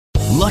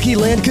Lucky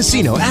Land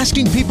Casino,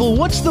 asking people,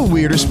 what's the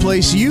weirdest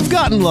place you've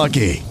gotten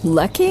lucky?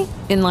 Lucky?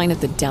 In line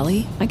at the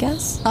deli, I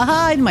guess?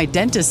 Aha, in my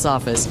dentist's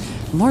office.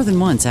 More than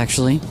once,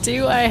 actually.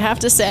 Do I have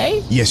to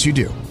say? Yes, you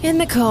do. In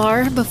the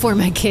car before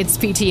my kids'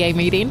 PTA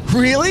meeting.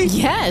 Really?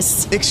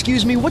 Yes.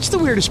 Excuse me, what's the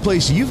weirdest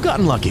place you've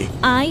gotten lucky?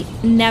 I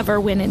never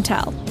win and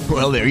tell.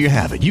 Well, there you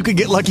have it. You can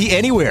get lucky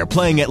anywhere,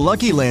 playing at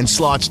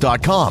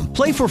LuckyLandSlots.com.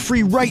 Play for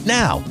free right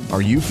now.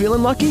 Are you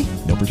feeling lucky?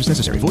 No purchase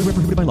necessary. Void where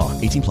prohibited by law.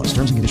 18 plus.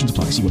 Terms and conditions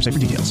apply. See website for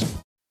details.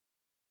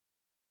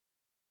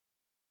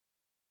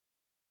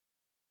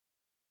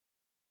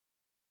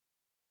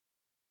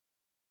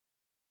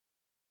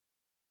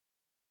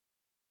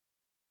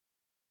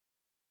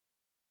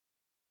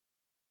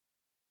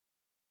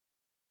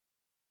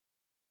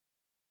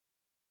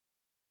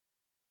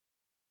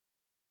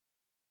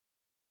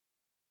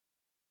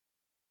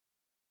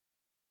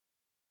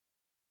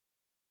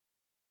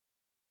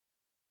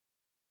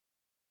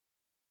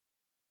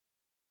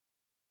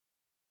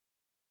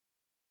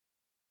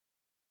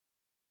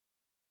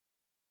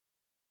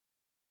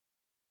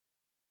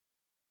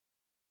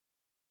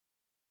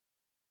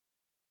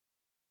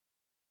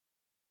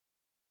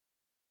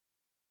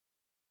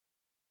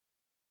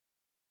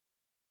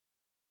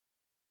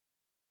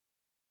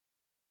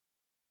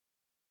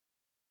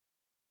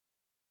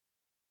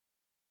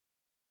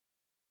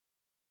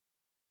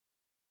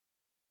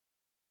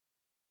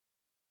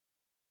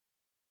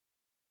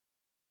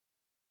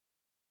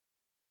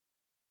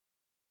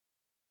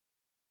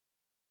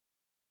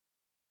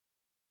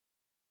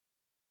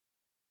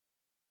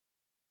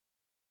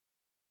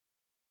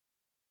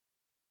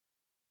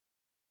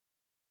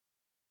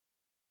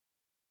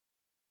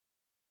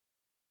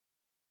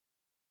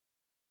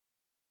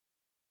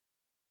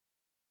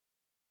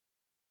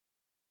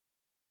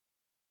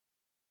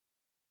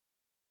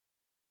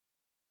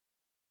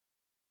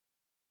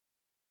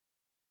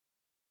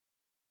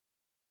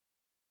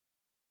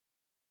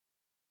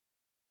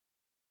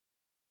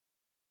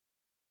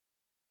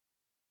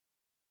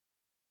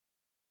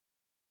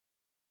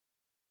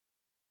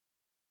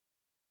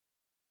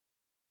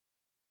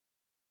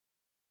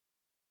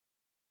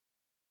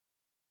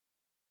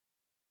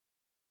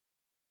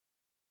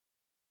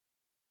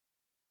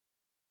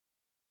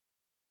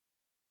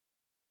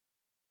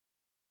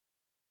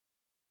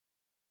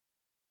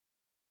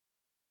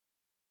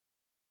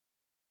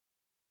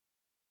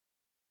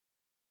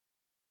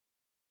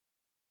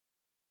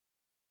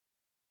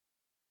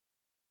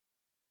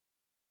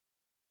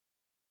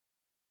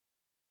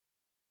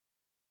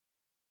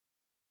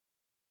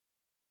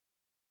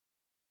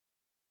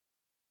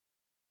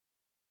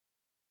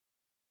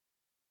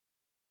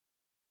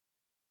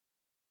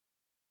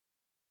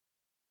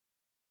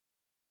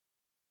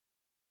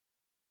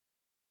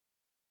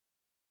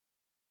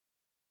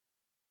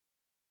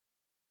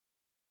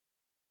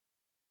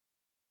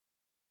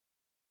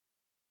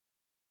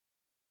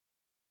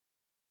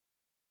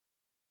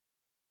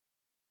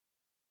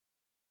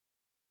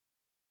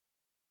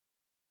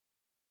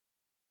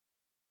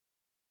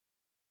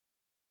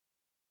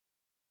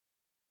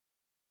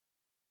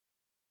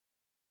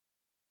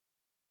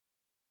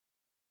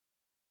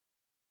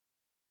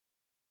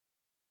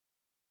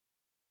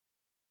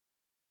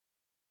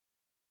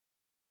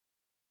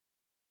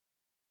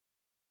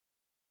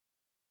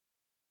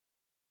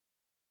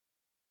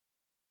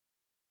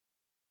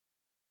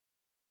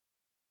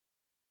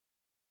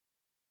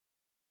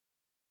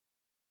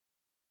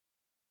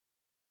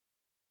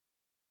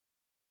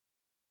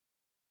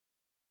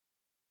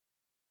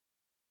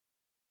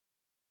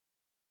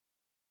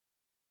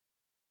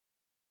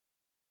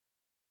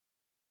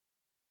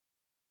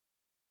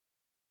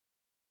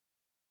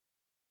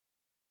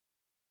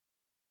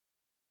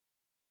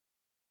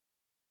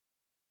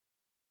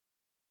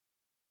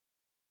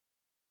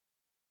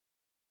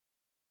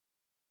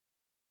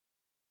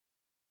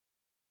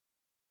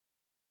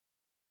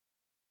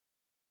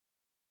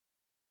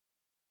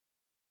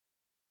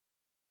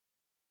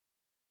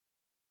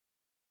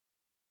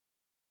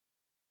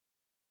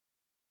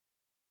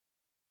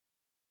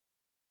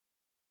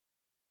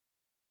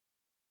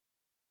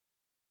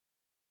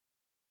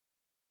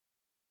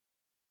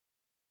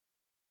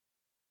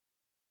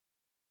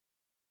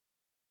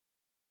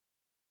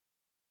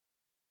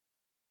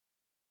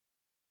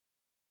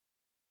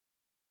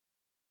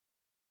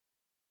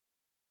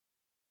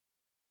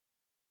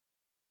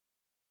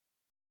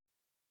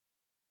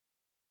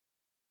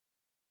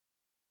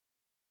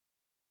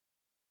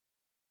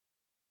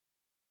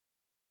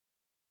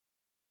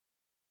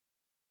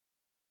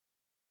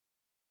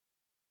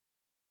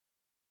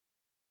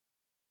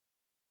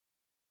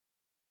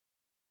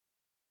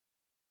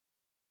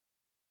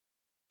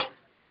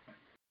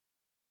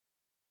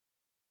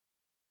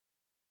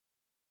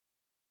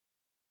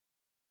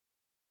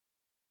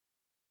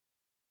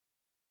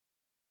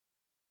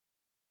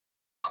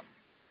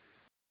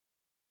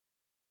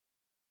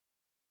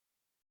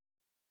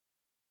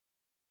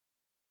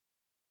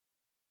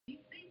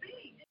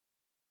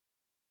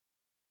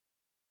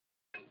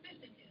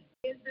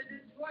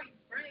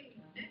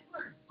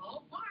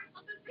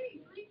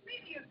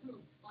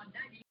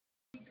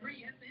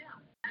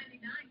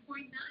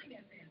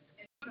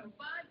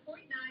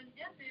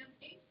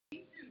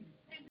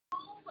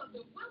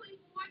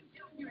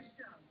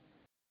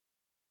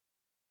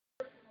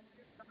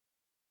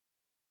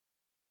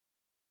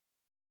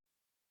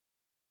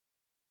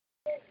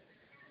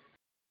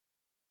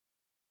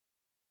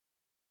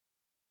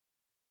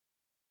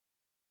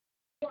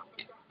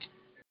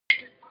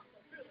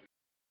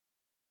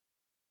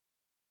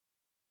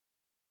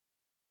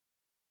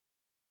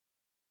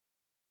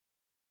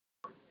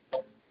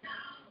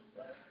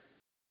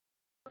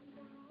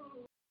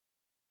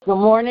 Good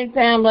morning,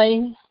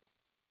 family.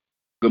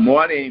 Good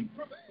morning.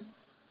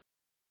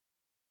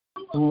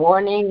 Good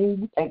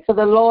morning. Thanks to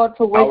the Lord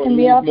for How are waking you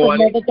me this up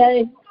morning? another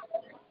day.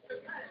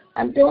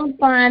 I'm doing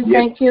fine, Yes.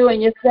 thank you.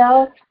 And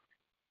yourself?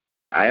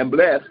 I am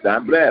blessed.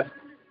 I'm blessed.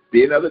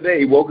 See another day.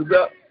 He woke us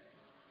up.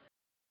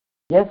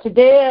 Yes, you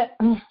did.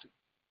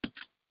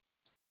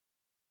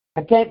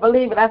 I can't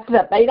believe it. I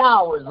slept 8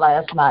 hours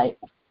last night.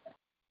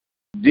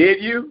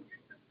 Did you?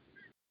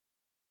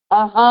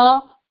 Uh-huh.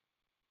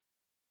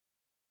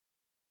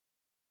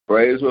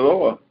 Praise the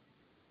Lord.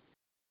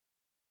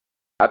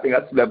 I think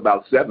I slept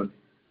about 7.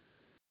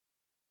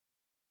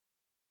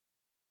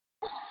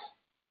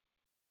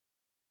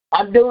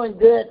 I'm doing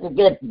good to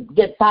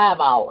get 5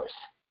 hours.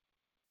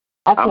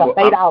 I slept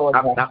 8 hours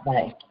last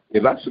night.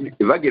 If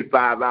I get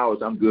 5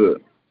 hours, I'm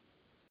good.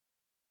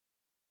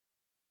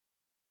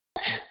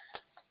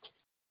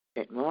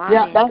 Good morning.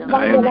 Yeah, that's Good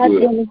not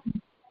morning.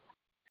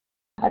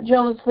 what I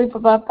generally sleep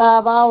about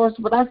 5 hours,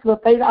 but I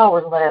slept 8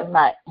 hours last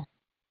night.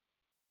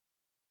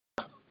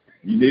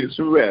 You needed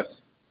some rest.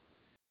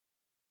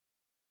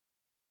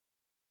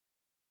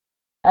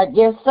 I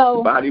guess so.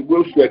 The body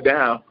will shut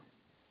down.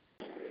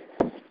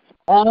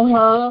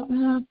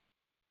 Uh-huh.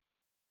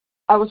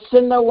 I was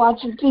sitting there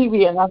watching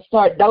TV, and I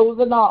started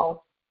dozing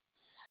off.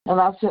 And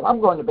I said,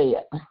 I'm going to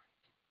bed.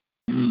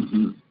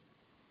 Mm-hmm.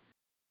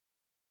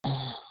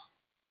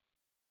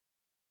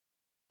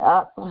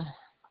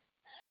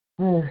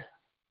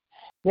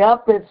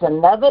 Yep, it's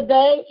another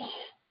day.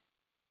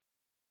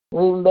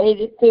 We made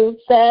it through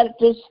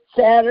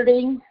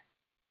Saturday.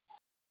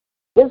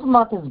 This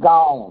month is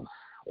gone.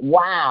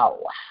 Wow.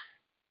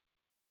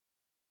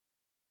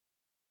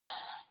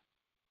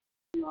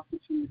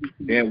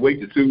 Can't wait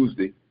till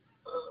Tuesday.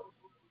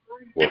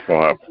 What's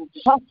going to happen?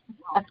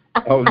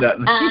 Oh,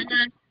 nothing.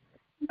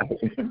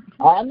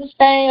 I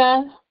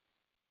understand.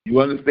 You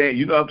understand?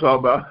 You know what I'm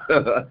talking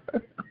about.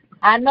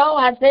 I know.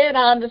 I said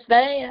I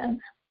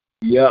understand.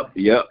 Yep.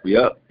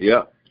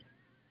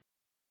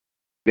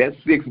 That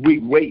 6-week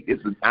wait is,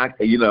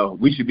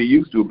 we should be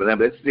used to it, but now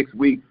that's 6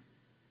 weeks.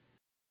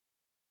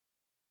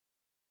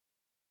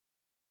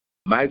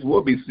 Might as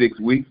well be 6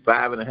 weeks,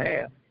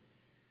 5.5.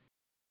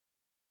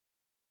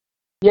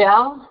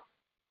 Yeah.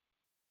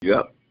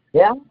 Yep.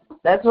 Yeah,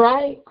 that's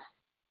right.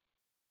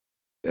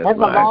 That's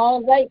right. a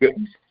long wait. Good.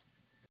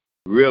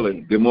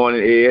 Really. Good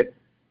morning, Ed.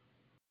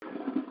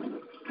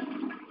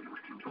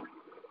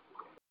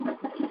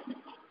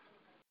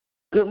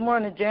 Good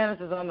morning.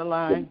 Janice is on the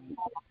line.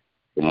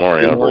 Good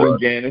morning, Good morning, everyone.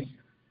 Janice.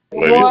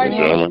 Ladies and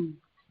gentlemen.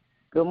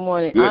 Good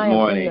morning. Good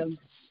morning.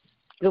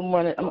 Good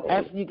morning. I'm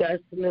asking you guys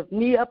to lift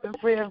me up in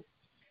prayer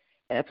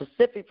and a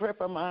specific prayer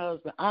for my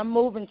husband. I'm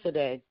moving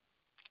today.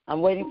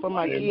 I'm waiting for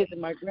my kids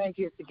and my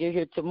grandkids to get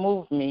here to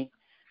move me.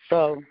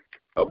 So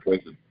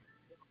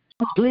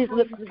please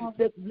lift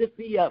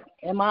me up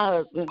and my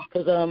husband,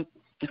 because I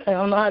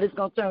don't know how this is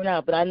going to turn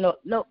out, but I know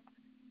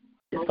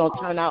it's going to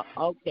turn out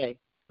okay.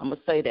 I'm going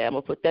to say that. I'm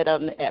going to put that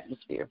out in the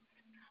atmosphere.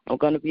 I'm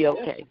going to be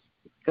okay,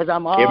 because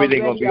I'm already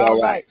Everything going to be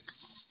all right.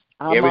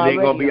 Everything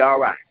going to be all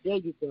right. There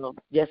you go.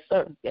 Yes,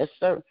 sir. Yes,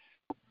 sir.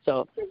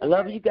 So I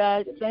love you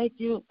guys. Thank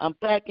you. I'm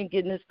packing,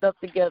 getting this stuff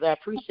together. I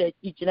appreciate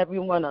each and every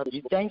one of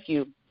you. Thank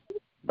you.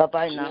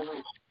 Bye-bye now.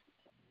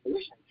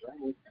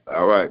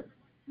 All right.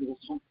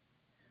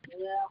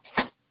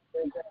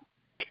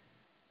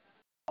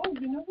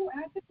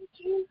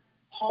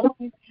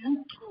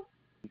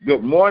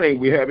 Good morning.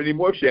 We have any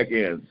more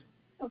check-ins?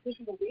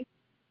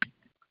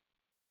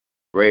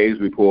 Praise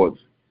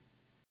reports.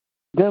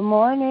 Good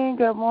morning.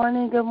 Good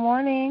morning. Good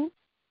morning.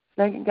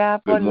 Thanking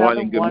God for Good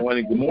morning. Good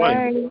morning. Good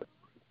morning.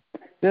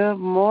 Good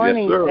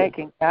morning. Yes, sir.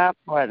 Thanking God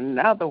for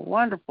another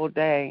wonderful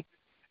day.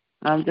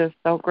 I'm just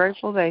so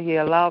grateful that He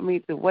allowed me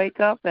to wake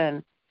up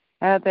and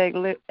have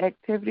the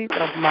activities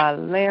of my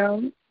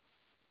limbs,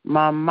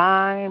 my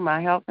mind,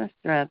 my health, and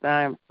strength.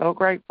 I am so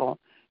grateful.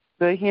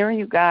 Good hearing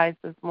you guys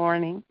this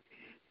morning,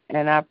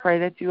 and I pray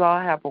that you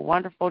all have a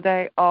wonderful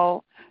day.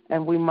 Oh,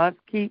 and we must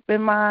keep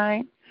in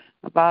mind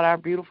about our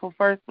beautiful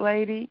First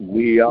Lady.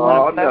 We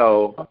all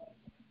know.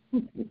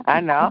 I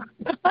know.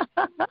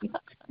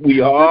 We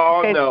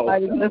all know.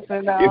 It's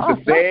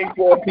the same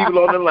for people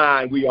on the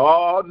line. We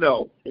all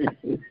know.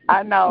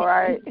 I know,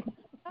 right?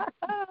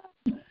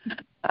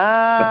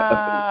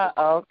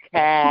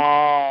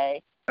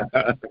 Okay.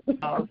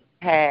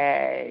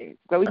 Okay.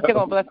 So we still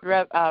going to bless the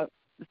rest of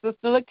Sister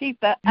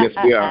Lakeitha. Yes,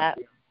 we are.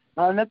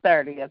 On the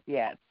 30th,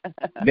 yes.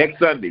 Next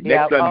Sunday, the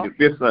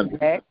 5th Sunday.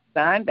 Next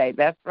Sunday,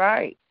 that's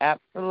right.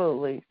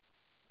 Absolutely.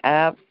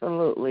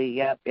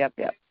 Yep.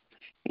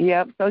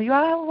 Yep, so you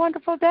all have a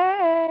wonderful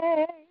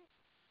day.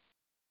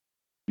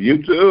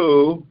 You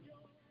too.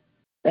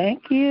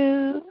 Thank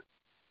you.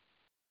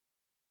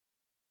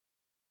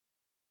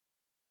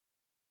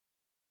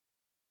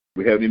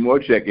 We have any more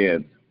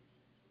check-ins?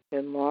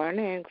 Good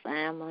morning,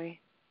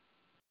 family.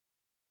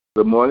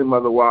 Good morning,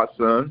 Mother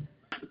Watson.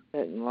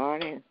 Good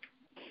morning.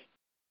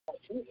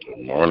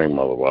 Good morning,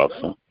 Mother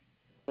Watson.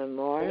 Good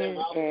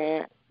morning,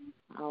 Ed.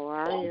 How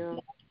are you?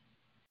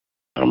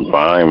 I'm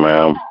fine,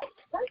 ma'am.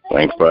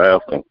 Thanks for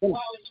asking.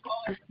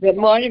 Good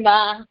morning,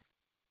 Ma.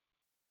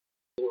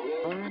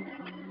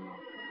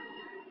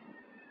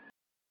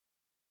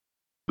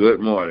 Good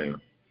morning.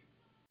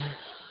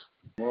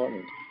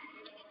 Morning.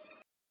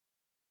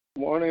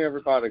 Good morning,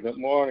 everybody. Good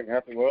morning.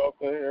 Happy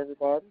Wednesday,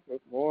 everybody. Good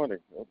morning.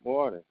 Good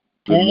morning.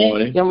 Good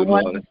morning. Good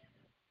morning.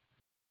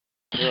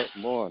 Good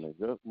morning.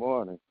 Good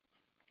morning.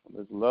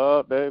 It's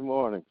Love Day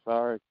morning.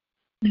 Sorry,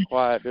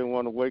 quiet. Didn't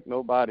want to wake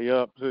nobody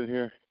up. Sitting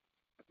here,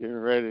 getting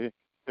ready to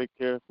take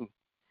care of some,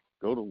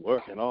 go to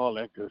work and all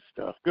that good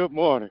stuff. Good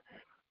morning.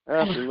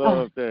 Happy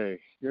Love Day.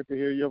 Good to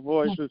hear your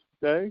voices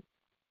today.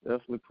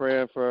 Definitely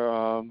praying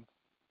for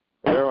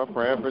Sarah,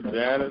 praying for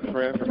Janet,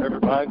 praying for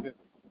everybody that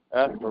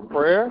asked for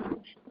prayer.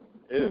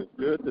 It is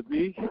good to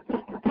be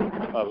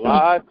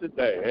alive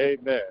today.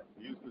 Amen.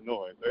 Use the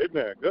noise.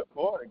 Amen. Good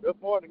morning. Good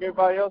morning.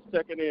 Everybody else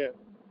checking in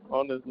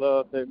on this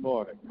Love Day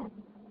morning.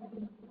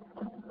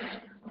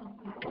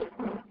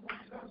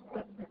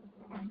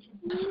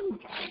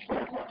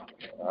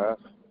 I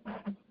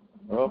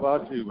don't know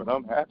about you, but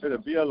I'm happy to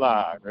be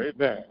alive.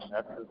 Amen.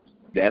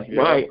 That's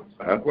right.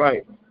 That's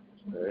right.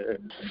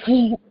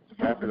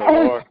 Happy the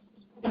Lord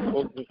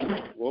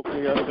woke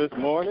me up this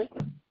morning,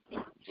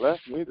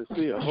 blessed me to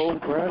see a whole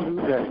brand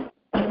new day.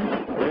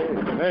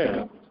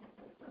 Amen.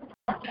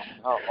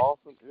 How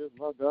awesome is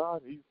my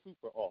God? He's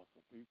super awesome.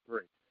 He's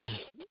great.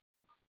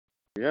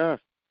 Yes.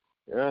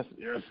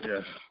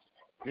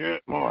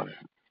 Good morning.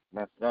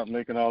 Now stop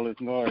making all this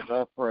noise.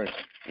 I pray.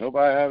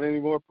 Nobody have any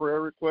more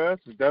prayer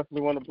requests? We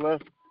definitely want to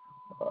bless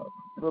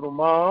little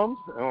moms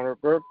on her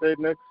birthday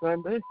next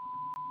Sunday.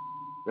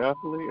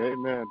 Definitely.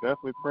 Amen.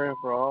 Definitely praying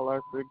for all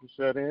our sick and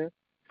shut in.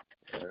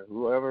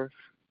 Whoever,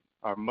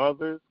 our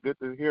mothers, good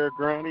to hear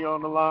Granny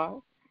on the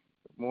line.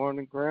 Good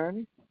morning,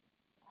 Granny.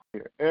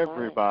 Hear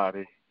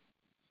everybody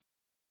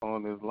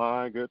on this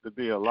line. Good to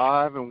be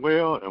alive and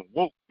well and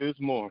woke this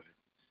morning.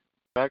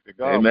 The fact that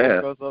God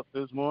woke us up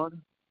this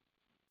morning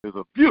is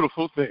a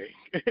beautiful thing.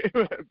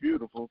 A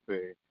beautiful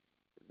thing.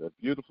 It's a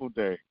beautiful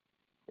day.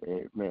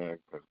 Amen.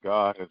 Because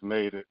God has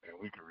made it and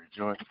we can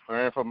rejoice.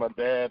 Praying for my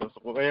dad as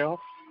well.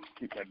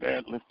 Keep my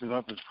dad lifted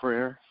up in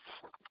prayer.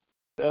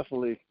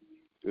 Definitely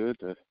good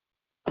to.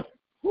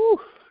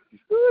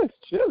 It's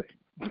chilly.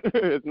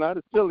 It's not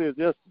as chilly as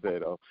yesterday,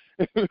 though.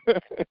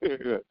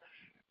 Amen.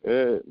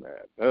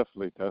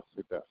 Definitely.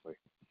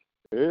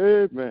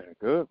 Amen.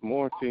 Good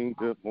morning.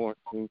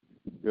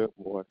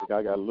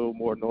 I got a little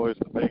more noise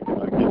to make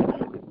when I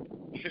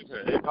get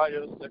there. Everybody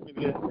else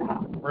checking in.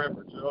 Praying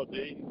for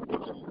Geraldine.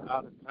 She's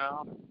out of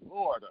town in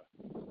Florida.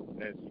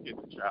 And she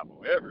gets to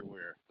travel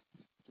everywhere.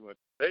 She went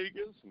to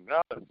Vegas and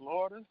now in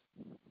Florida.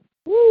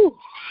 Woo!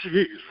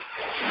 Jeez.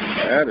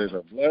 That is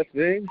a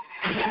blessing.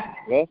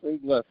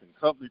 Blessing.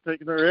 Company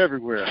taking her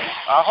everywhere.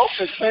 I hope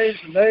they change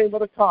the name of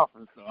the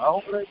conference. So I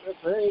hope they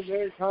change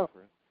their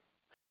conference.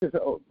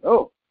 Oh,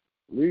 no.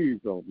 Please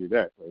don't do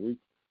that. So we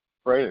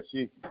pray that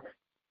she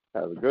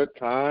has a good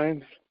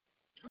time.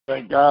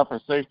 Thank God for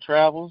safe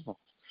travels.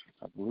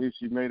 I believe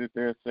she made it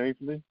there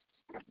safely.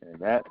 And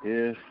that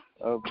is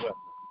a blessing.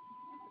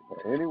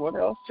 Anyone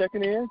else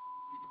checking in?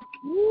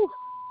 Woo.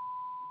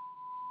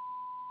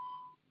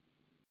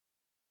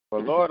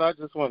 Well, Lord, I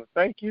just want to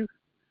thank you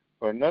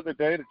for another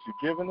day that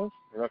you've given us,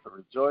 and I can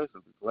rejoice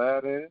and be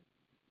glad in it.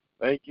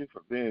 Thank you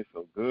for being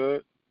so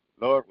good.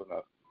 Lord, when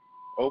I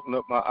opened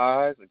up my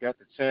eyes and got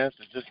the chance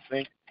to just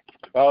think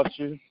about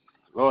you,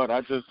 Lord,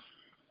 I just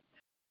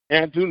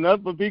can't do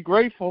nothing but be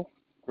grateful.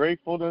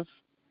 Gratefulness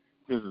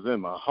is in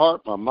my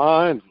heart, my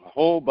mind, my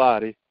whole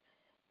body,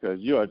 because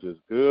you are just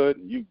good.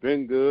 You've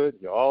been good.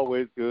 You're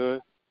always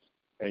good,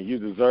 and you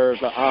deserve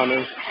the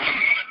honor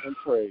and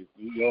praise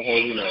in your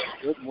holy name.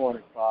 Good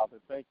morning, Father.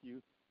 Thank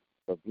you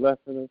for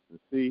blessing us to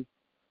see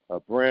a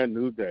brand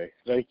new day.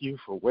 Thank you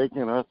for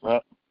waking us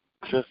up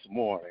this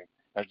morning.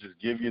 I just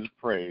give you the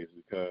praise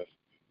because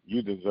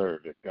you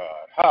deserve it,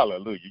 God.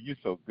 Hallelujah. You're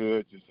so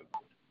good. You're so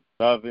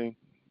loving.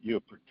 You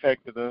have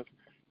protected us.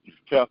 You've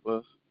kept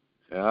us.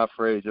 And I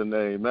praise your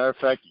name. Matter of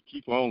fact, you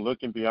keep on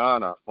looking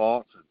beyond our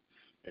faults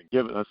and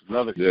giving us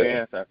another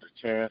chance after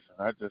chance.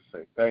 And I just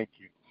say thank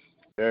you.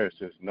 There is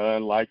just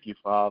none like you,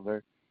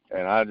 Father.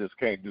 And I just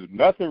can't do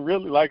nothing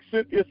really. Like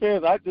Cynthia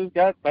says, I just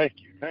got thank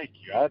you. Thank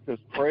you. I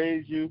just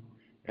praise you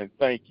and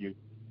thank you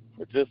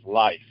for just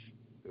life.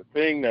 The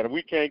thing that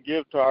we can't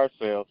give to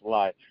ourselves,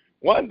 life.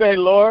 One day,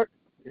 Lord,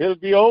 it'll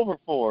be over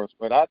for us.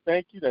 But I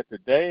thank you that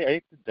today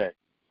ain't the day.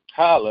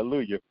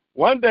 Hallelujah.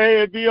 One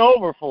day it'll be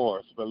over for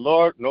us. But,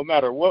 Lord, no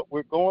matter what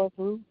we're going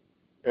through,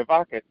 if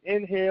I could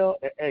inhale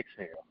and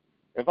exhale,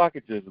 if I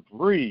could just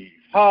breathe,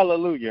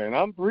 hallelujah, and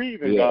I'm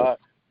breathing, God,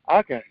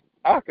 I can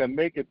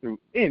make it through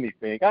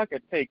anything. I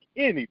can take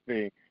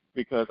anything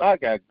because I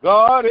got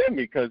God in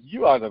me because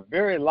you are the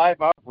very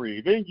life I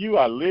breathe. In you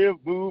I live,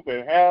 move,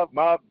 and have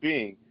my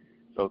being.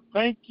 So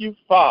thank you,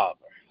 Father,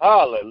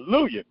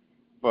 hallelujah,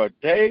 for a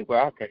day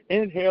where I can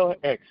inhale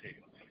and exhale.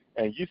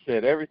 And you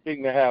said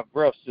everything that have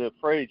breath should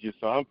praise you,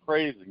 so I'm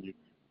praising you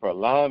for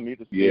allowing me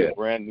to see a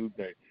brand new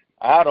day.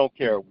 I don't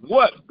care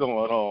what's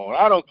going on.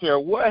 I don't care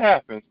what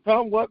happens,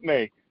 come what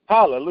may.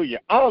 Hallelujah.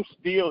 I'm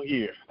still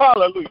here.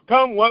 Hallelujah.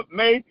 Come what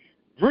may,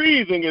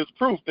 breathing is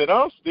proof that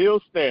I'm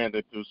still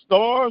standing through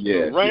storms,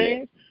 through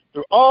rain,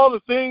 through all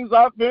the things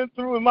I've been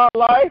through in my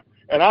life,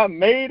 and I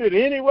made it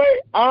anyway.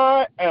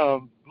 I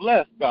am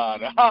blessed,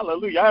 God.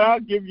 Hallelujah.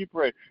 I'll give you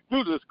praise.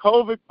 Through this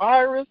COVID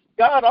virus,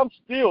 God, I'm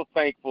still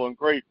thankful and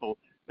grateful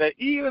that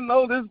even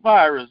though this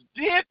virus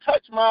did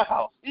touch my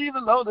house,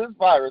 even though this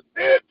virus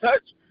did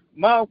touch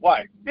my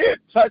wife, did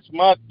touch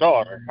my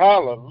daughter,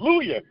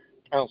 hallelujah,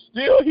 I'm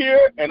still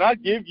here, and I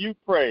give you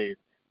praise.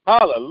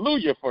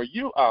 Hallelujah, for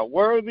you are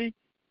worthy.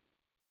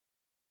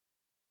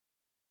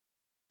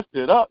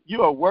 It up.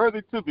 You are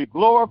worthy to be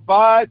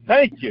glorified.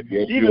 Thank you.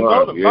 Yes, even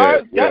though the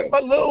virus got my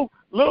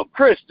little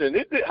Christian,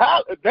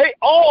 they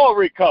all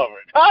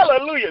recovered.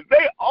 Hallelujah.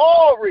 They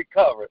all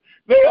recovered.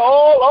 They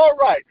all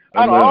right.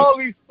 Out of all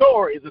these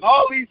stories and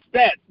all these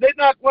stats, they're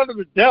not one of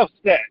the death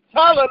stats.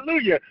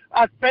 Hallelujah.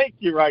 I thank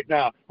you right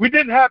now. We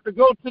didn't have to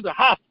go to the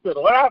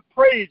hospital, and I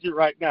praise you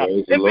right now.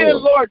 Praise and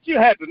then, Lord, you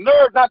had the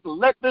nerve not to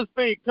let this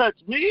thing touch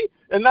me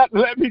and not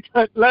let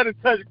it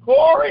touch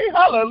Corey.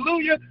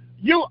 Hallelujah.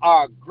 You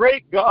are a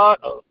great God,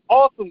 an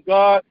awesome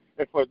God,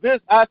 and for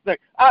this I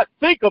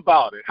think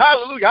about it.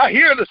 Hallelujah. I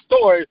hear the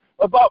stories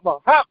about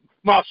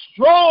my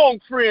strong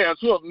friends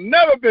who have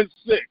never been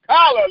sick.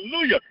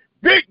 Hallelujah.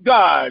 Big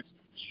guys,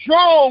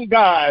 strong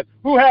guys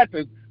who had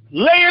to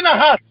lay in the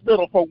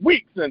hospital for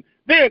weeks and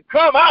then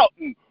come out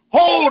and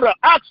hold an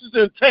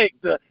oxygen tank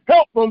to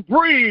help them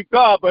breathe,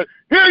 God. But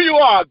here you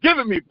are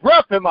giving me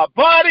breath in my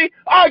body.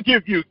 I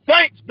give you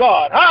thanks,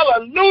 God.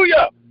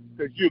 Hallelujah.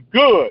 Because you're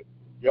good.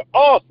 You're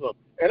awesome,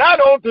 and I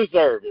don't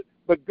deserve it.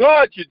 But,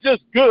 God, you're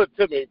just good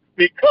to me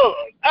because.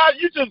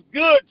 You're just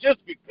good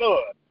just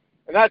because.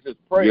 And I just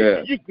praise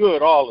you. You're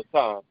good all the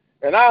time.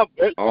 And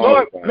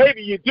Lord,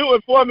 maybe you do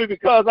it for me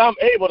because I'm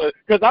able to,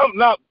 because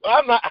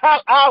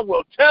I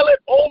will tell it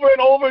over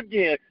and over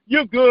again.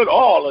 You're good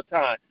all the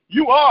time.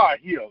 You are a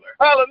healer.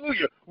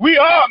 Hallelujah. We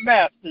are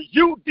masters.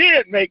 You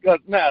did make us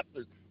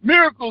masters.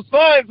 Miracles,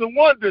 signs, and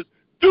wonders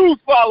do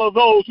follow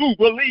those who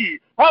believe.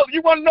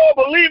 You want to know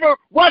a believer?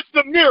 Watch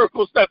the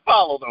miracles that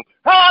follow them.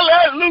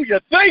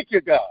 Hallelujah. Thank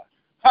you, God.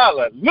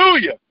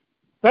 Hallelujah.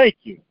 Thank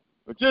you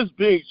for just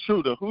being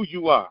true to who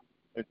you are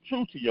and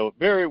true to your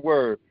very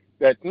word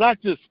that's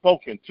not just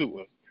spoken to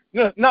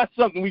us, not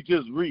something we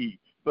just read,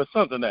 but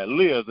something that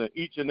lives in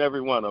each and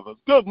every one of us.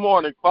 Good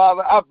morning,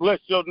 Father. I bless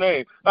your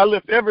name. I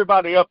lift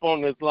everybody up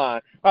on this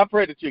line. I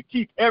pray that you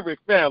keep every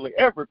family,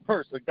 every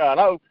person, God.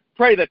 I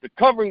pray that the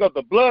covering of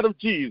the blood of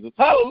Jesus,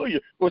 hallelujah,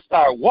 will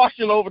start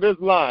washing over this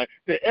line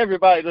to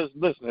everybody that's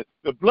listening.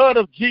 The blood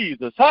of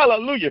Jesus,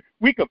 hallelujah.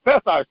 We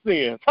confess our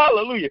sins,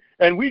 hallelujah,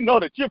 and we know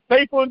that you're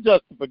faithful and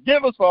just to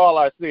forgive us for all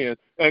our sins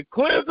and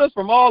cleanse us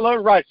from all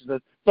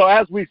unrighteousness. So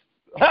as we,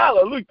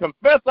 hallelujah,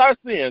 confess our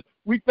sins,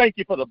 we thank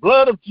you for the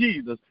blood of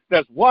Jesus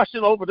that's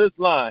washing over this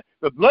line,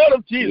 the blood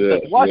of Jesus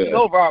that's washing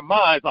over our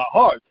minds, our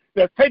hearts,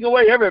 that's taking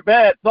away every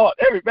bad thought,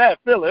 every bad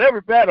feeling,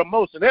 every bad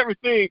emotion,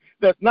 everything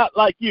that's not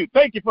like you.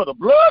 Thank you for the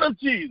blood of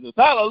Jesus,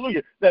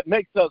 hallelujah, that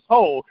makes us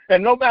whole.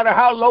 And no matter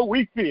how low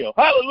we feel,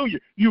 hallelujah,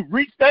 you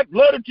reach that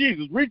blood of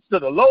Jesus, reach to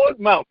the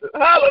lowest mountain,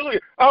 hallelujah.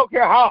 I don't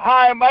care how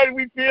high and mighty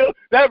we feel,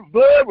 that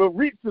blood will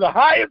reach to the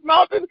highest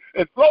mountain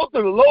and flow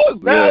to the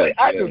lowest valley.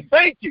 I just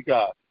thank you,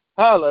 God.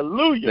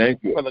 Hallelujah.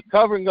 Thank you for the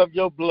covering of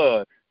your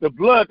blood, the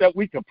blood that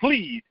we can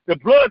plead, the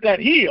blood that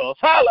heals.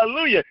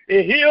 Hallelujah.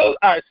 It heals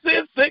our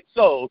sin-sick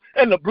souls.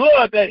 And the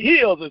blood that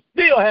heals, it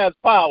still has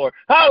power.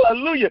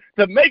 Hallelujah.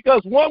 To make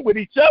us one with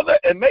each other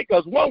and make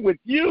us one with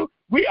you.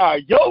 We are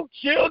your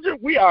children.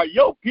 We are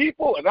your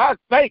people. And I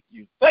thank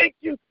you. Thank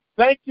you.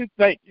 Thank you.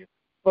 Thank you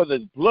for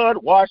this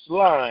blood-washed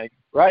line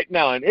right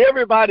now. And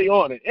everybody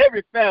on it,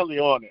 every family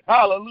on it.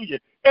 Hallelujah.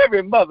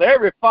 Every mother,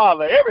 every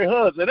father, every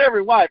husband,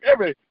 every wife,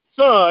 every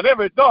son,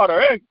 every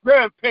daughter, every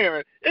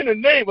grandparent, in the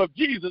name of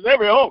Jesus,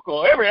 every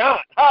uncle, every aunt,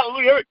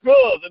 hallelujah, every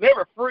cousin,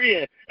 every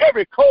friend,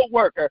 every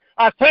co-worker,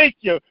 I thank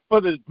you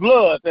for this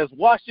blood that's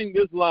washing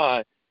this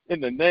line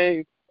in the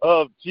name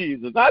of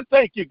Jesus. I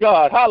thank you,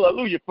 God,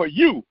 hallelujah, for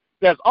you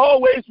that's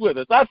always with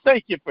us. I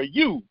thank you for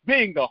you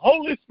being the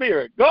Holy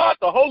Spirit, God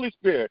the Holy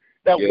Spirit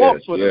that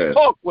walks with us,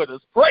 talk with us,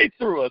 pray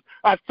through us.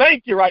 I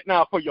thank you right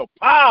now for your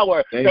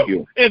power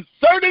inserted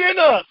in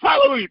us,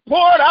 hallelujah,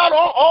 poured out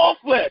on all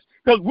flesh.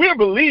 Because we're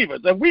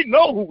believers and we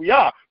know who we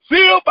are,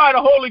 sealed by the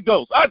Holy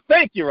Ghost. I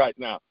thank you right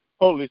now,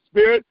 Holy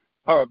Spirit,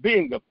 for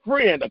being the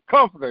friend, the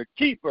comforter,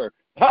 keeper,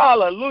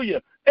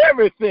 hallelujah,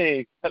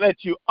 everything that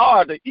you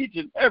are to each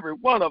and every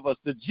one of us,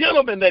 the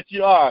gentleman that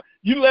you are.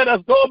 You let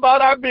us go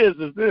about our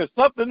business. There's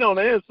something on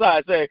the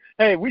inside saying,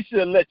 hey, we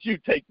should let you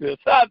take this.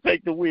 I'll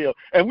take the wheel.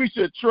 And we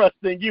should trust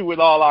in you with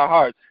all our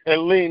hearts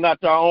and lean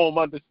not to our own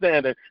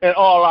understanding and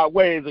all our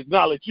ways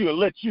acknowledge you and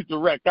let you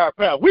direct our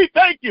path. We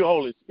thank you,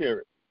 Holy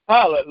Spirit.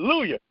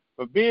 Hallelujah,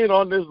 for being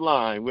on this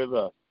line with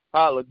us.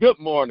 Hallelujah. Good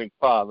morning,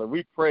 Father.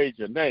 We praise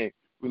your name.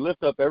 We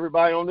lift up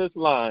everybody on this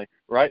line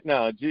right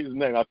now in Jesus'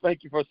 name. I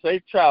thank you for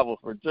safe travel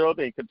for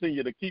Geraldine.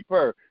 Continue to keep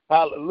her.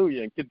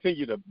 Hallelujah. And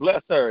continue to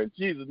bless her in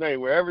Jesus' name,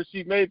 wherever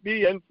she may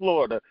be in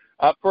Florida.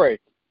 I pray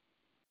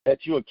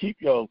that you will keep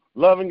your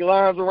loving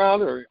arms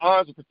around her,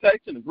 arms of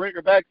protection, and bring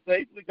her back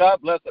safely. God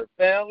bless her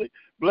family.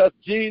 Bless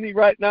Jeannie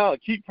right now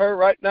and keep her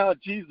right now in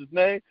Jesus'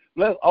 name.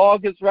 Bless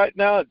August right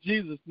now in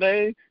Jesus'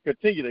 name.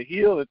 Continue to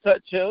heal and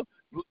touch him.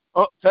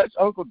 Touch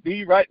Uncle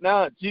D right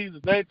now in Jesus'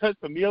 name. Touch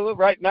Camila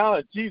right now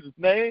in Jesus'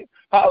 name.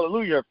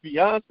 Hallelujah. Her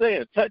fiance,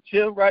 and touch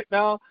him right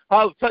now.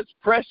 Hallelujah. Touch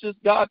Precious,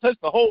 God. Touch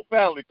the whole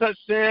family. Touch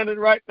Shannon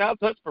right now.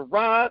 Touch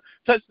Faron.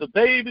 Touch the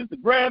babies, the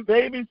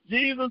grandbabies.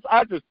 Jesus,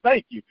 I just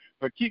thank you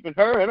for keeping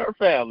her and her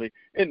family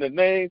in the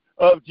name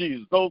of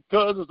Jesus. Those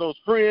cousins, those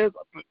friends,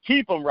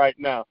 keep them right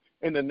now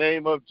in the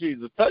name of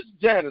Jesus. Touch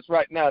Janice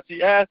right now.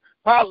 She asked,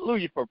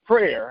 hallelujah, for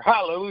prayer.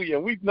 Hallelujah.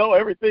 And we know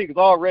everything is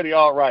already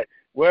all right.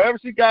 Wherever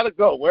she got to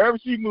go, wherever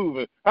she's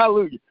moving,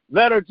 hallelujah,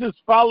 let her just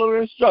follow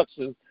the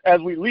instructions as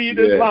we lead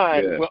in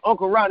line. Yeah. When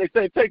Uncle Ronnie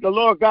say, take the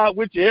Lord God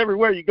with you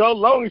everywhere you go,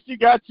 long as she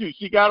got you,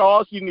 she got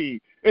all she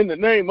needs. In the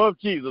name of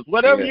Jesus,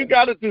 whatever you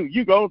got to do,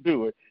 you're going to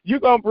do it. You're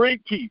going to bring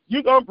peace.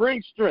 You're going to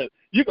bring strength.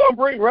 You're going to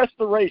bring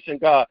restoration,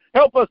 God.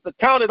 Help us to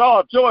count it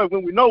all joy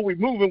when we know we're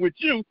moving with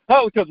you.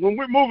 Because when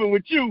we're moving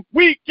with you,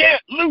 we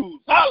can't lose.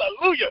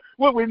 Hallelujah.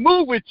 When we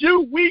move with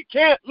you, we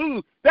can't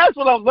lose. That's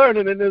what I'm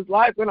learning in this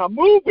life. When I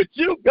move with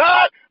you,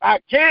 God, I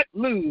can't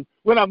lose.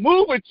 When I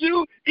move with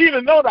you,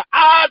 even though the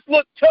odds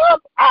look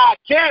tough, I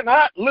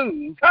cannot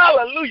lose.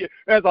 Hallelujah.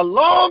 As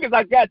long as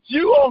I got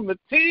you on the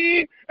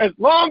team, as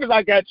long as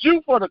I got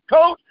you for the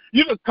coach,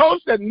 you're the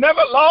coach that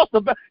never lost.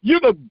 You're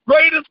the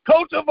greatest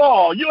coach of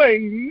all. You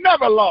ain't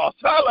never lost.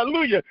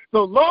 Hallelujah.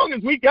 So long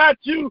as we got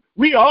you,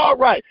 we are all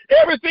right.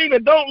 Everything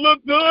that don't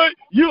look good,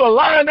 you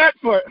align that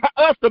for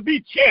us to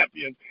be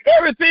champions.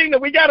 Everything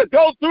that we got to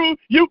go through,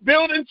 you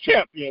building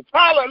champions.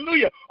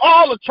 Hallelujah.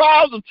 All the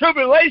trials and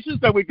tribulations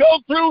that we go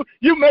through,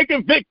 you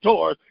making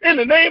victors. In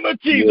the name of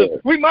Jesus,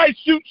 we might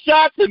shoot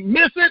shots and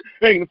miss it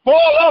and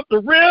fall off the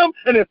rim,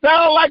 and it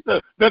sounds like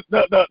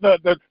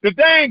the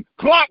dang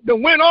clock that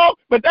went off,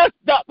 but that's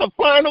not the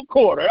final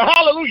quarter.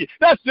 Hallelujah.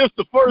 That's just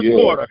the first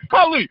quarter.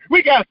 Hallelujah.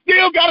 We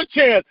still got a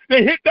chance to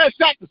hit that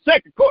shot the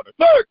second quarter,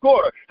 third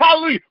quarter.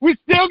 Hallelujah. We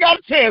still got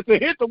a chance to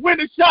hit the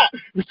winning shot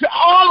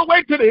all the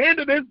way to the end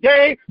of this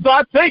game. So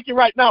I thank you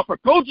right now for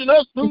coaching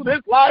us through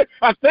this life.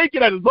 I thank you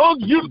that as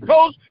long as you're the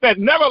coach that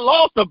never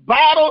lost a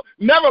battle,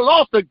 never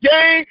lost a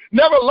game,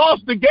 never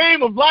lost the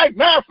game of life.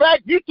 Matter of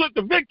fact, you took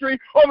the victory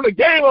over the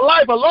game of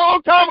life a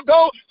long time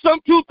ago, some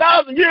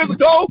 2,000 years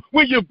ago,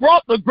 when you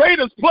brought the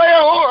greatest player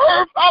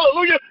on earth,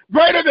 hallelujah,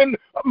 greater than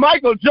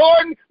Michael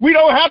Jordan. We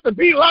don't have to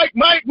be like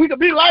Mike. We can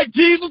be like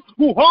Jesus,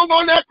 who hung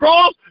on that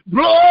cross,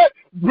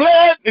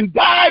 bled, and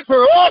died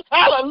for us,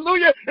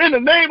 hallelujah, in the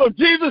name of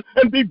Jesus,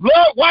 and be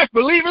blood-washed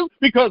believers,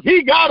 because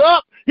he got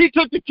up. He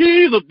took the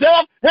keys of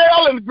death,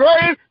 hell, and the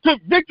grave,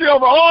 took victory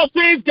over all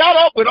things, got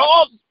up with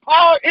all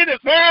power in his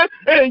hand,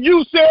 and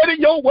you said in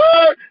your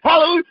word,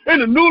 hallelujah, in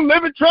the New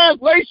Living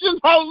Translation,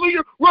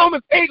 hallelujah,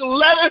 Romans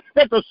 8:11,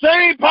 that the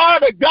same power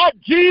that got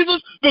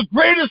Jesus, the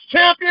greatest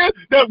champion,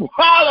 that,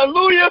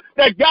 hallelujah,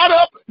 that got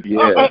up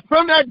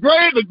from that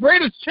grave, the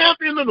greatest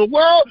champion in the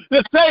world,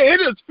 that say,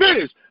 it is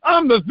finished.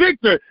 I'm the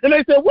victor. And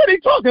they said, what are you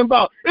talking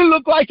about? It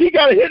looked like he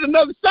got to hit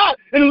another shot,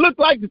 and it looked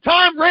like the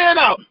time ran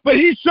out. But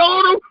he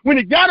showed him when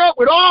he got up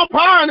with all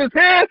power in his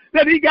hand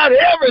that he got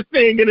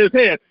everything in his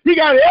hand. He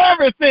got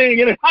everything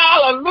in it.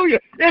 Hallelujah.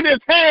 In his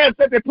hands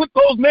that they put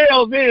those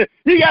nails in.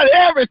 He got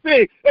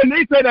everything. And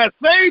they said that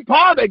same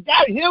power that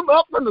got him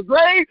up from the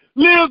grave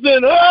lives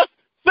in us.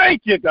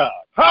 Thank you, God.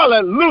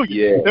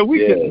 Hallelujah. That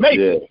we can make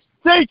it.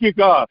 Thank you,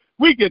 God.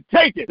 We can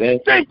take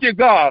it. Thank you,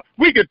 God.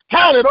 We can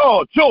count it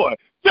all joy.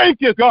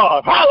 Thank you,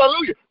 God.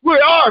 Hallelujah. We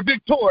are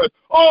victorious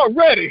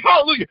already.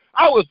 Hallelujah.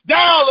 I was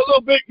down a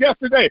little bit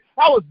yesterday.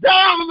 I was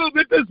down a little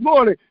bit this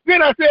morning.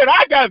 Then I said,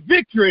 I got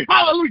victory.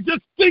 Hallelujah.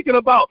 Just thinking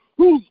about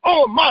who's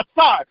on my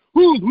side,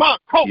 who's my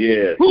coach,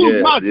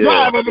 who's my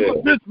driver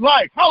of this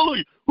life.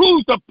 Hallelujah.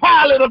 Who's the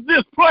pilot of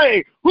this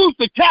plane? Who's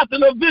the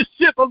captain of this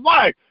ship of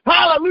life?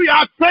 Hallelujah.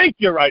 I thank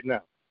you right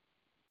now.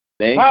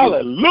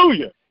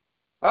 Hallelujah.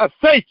 I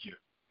thank you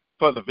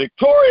for the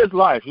victorious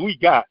life we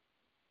got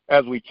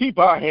as we keep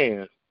our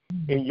hands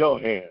in your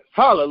hands.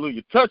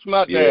 Hallelujah. Touch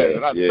my dad,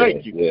 and I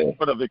thank you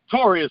for the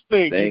victorious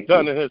things you've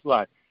done in his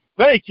life.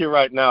 Thank you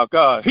right now,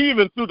 God,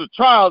 even through the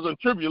trials and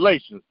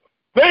tribulations.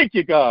 Thank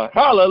you, God.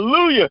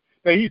 Hallelujah,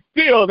 that he's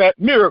still that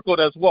miracle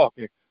that's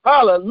walking.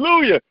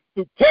 Hallelujah,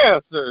 through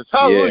cancers.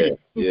 Hallelujah,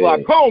 through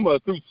glaucoma,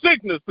 through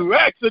sickness, through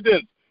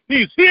accidents.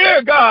 He's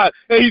here, God,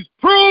 and he's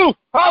proof,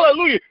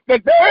 hallelujah,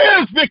 that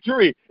there is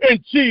victory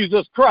in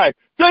Jesus Christ.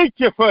 Thank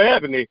you for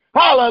Ebony.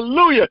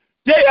 Hallelujah.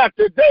 Day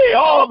after day,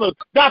 all the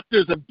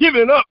doctors have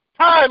given up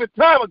time and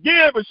time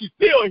again, but she's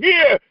still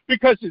here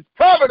because she's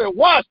covered and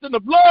washed in the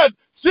blood,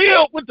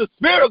 sealed with the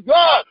Spirit of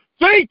God.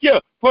 Thank you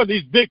for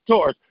these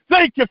victors.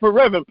 Thank you for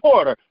Reverend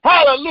Porter.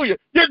 Hallelujah.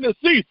 Getting to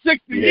see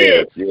 60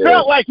 years.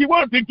 Felt like he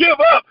wanted to give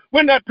up,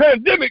 when that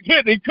pandemic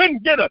hit, he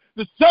couldn't get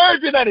the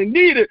surgery that he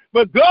needed.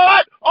 But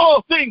God,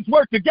 all things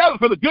work together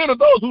for the good of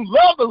those who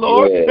love the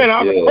Lord and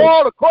are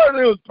called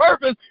according to his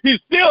purpose. He's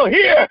still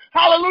here.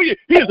 Hallelujah.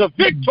 He is a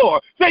victor.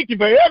 Thank you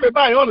for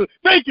everybody on it.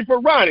 Thank you for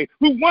Ronnie,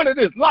 who wanted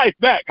his life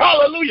back.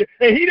 Hallelujah.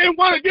 And he didn't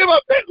want to give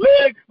up that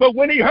leg, but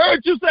when he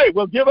heard you say,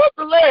 well, give up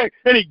the leg,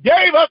 and he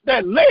gave up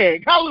that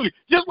leg. Hallelujah.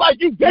 Just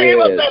like you gave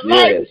up that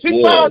life,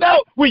 he found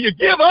out when you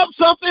give up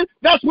something,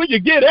 that's when you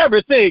get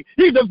everything.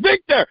 He's a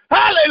victor.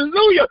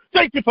 Hallelujah.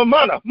 Thank you for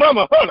Mama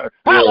Hunter.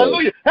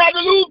 Hallelujah. Had to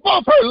lose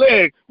both her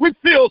legs. We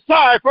feel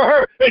sorry for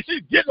her, and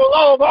she's getting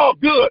along all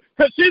good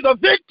because she's a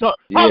victor.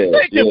 I'm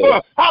thanking for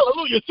her.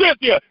 Hallelujah.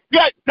 Cynthia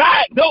got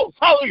diagnosed.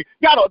 Hallelujah.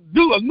 Got to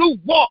do a new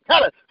walk.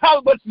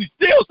 But she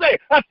still say,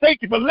 I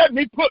thank you for letting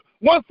me put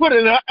one foot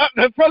in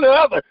front of the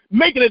other,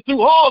 making it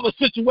through all the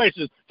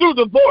situations, through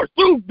divorce,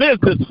 through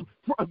business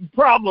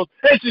problems,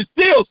 and she's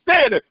still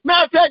standing.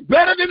 Matter of fact,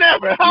 better than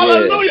ever.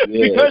 Hallelujah.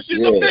 Because she's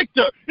a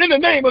victor. In the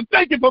name of,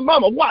 thank you for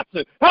Mama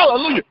Watson.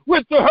 Hallelujah.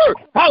 Went to her.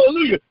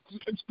 Hallelujah.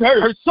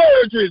 Her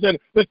surgeries and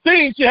the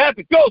things she had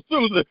to go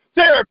through, the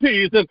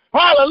therapies, and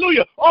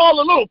hallelujah, all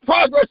the little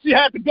progress she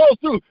had to go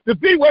through to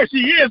be where she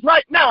is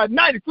right now at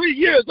 93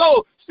 years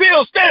old,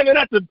 still standing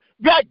at the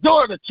back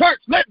door of the church,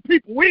 letting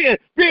people in,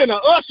 being an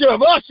usher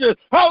of ushers.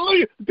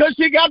 Hallelujah, because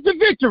she got the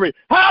victory.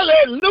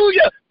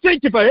 Hallelujah.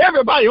 Thank you for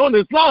everybody on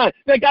this line.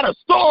 They got a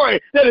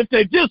story that if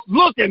they just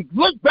look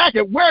back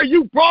at where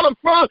you brought them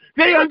from,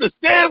 they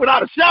understand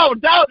without a shadow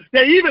of doubt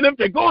that even if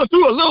they're going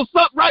through a little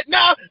something right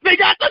now, they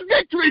got the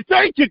victory.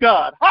 Thank you,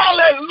 God.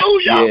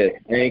 Hallelujah.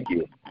 Yes, thank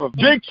you. For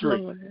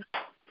victory.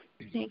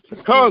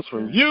 It comes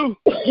from you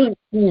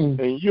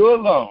and you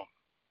alone.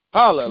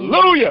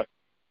 Hallelujah.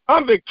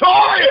 I'm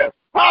victorious.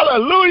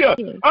 Hallelujah.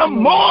 I'm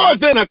more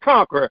than a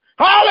conqueror.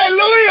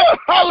 Hallelujah.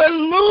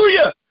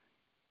 Hallelujah.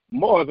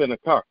 More than a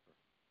conqueror.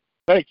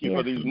 Thank you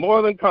for these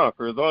more than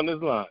conquerors on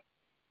this line.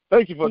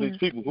 Thank you for these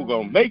people who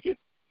going to make it,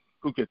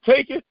 who can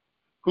take it,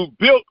 who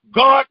built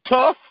God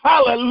tough.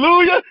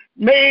 Hallelujah.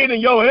 Made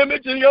in your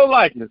image and your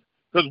likeness.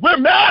 Because we're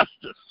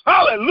masters.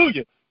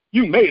 Hallelujah.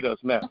 You made us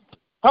masters.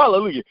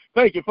 Hallelujah.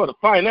 Thank you for the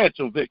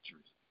financial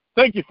victories.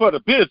 Thank you for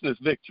the business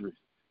victories.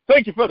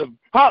 Thank you for the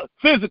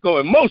physical,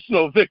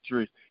 emotional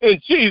victories. In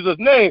Jesus'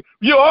 name,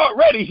 you're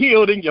already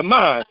healed in your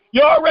mind.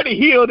 You're already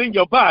healed in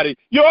your body.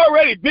 You're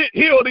already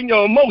healed in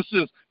your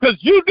emotions because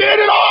you did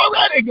it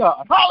already,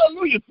 God.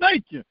 Hallelujah.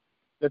 Thank you.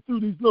 That through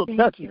these little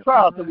tests and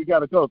trials that we got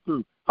to go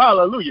through,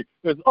 hallelujah,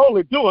 it's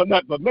only doing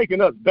nothing but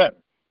making us better,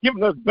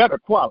 giving us better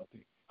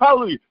quality.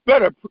 Hallelujah.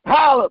 Better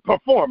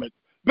performance.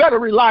 Better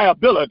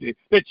reliability,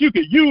 that you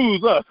can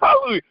use us.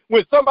 Hallelujah.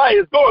 When somebody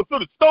is going through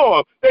the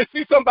storm, they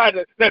see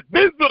somebody that's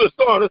been through the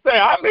storm and say,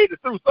 I made it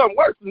through something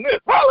worse than this.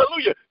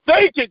 Hallelujah.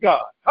 Thank you,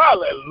 God.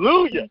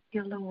 Hallelujah.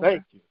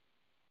 Thank you.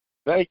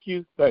 Thank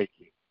you. Thank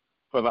you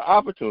for the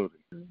opportunity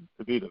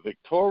to be the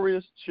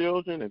victorious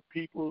children and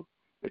people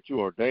that you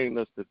ordained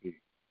us to be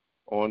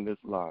on this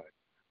line.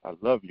 I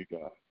love you,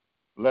 God.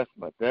 Bless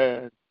my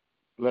dad.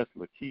 Bless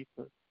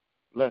Lakeitha.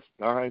 Bless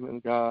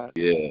Diamond, God.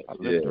 I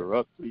lift her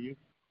up to you.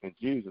 In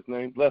Jesus'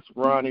 name, bless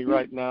Ronnie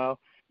right now,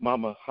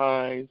 Mama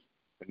Hines,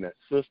 and that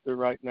sister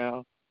right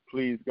now.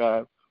 Please,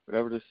 God,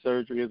 whatever the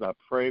surgery is, I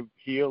pray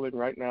healing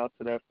right now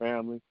to that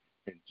family.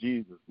 In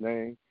Jesus'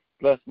 name,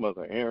 bless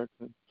Mother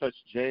Arrington. Touch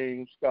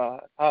James,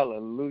 God.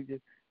 Hallelujah.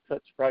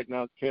 Touch right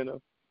now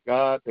Kenneth.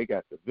 God, they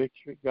got the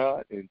victory,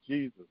 God, in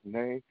Jesus'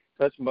 name.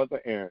 Touch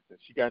Mother Arrington.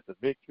 She got the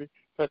victory.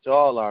 Touch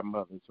all our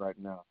mothers right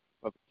now.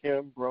 Mother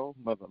Kimbrough,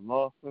 Mother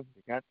Lawson,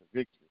 they got the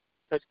victory.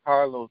 Touch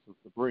Carlos and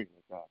Sabrina,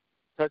 God.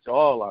 Touch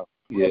all our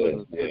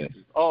brothers and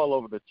sisters all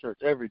over the church,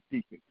 every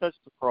deacon. Touch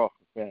the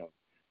Crawford family.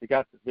 They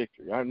got the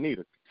victory. I need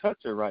to touch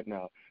her right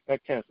now.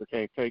 That cancer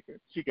can't take her.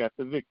 She got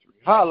the victory.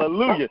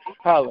 Hallelujah.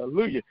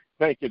 Hallelujah.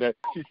 Thank you. That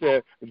she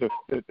said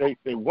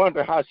they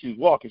wonder how she's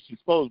walking. She's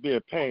supposed to be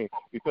in pain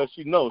because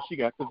she knows she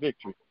got the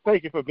victory.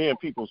 Thank you for being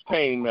people's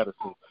pain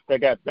medicine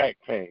that got back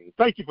pain.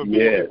 Thank you for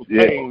being people's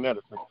pain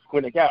medicine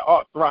when they got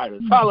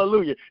arthritis.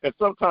 Hallelujah. And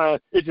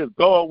sometimes it just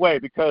go away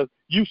because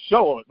you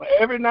show it.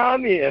 Every now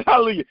and then,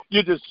 hallelujah,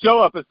 you just show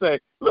up and say,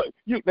 look,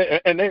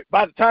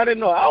 by the time they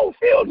know, I don't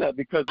feel nothing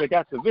because they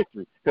got the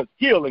victory because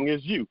healing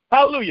is you.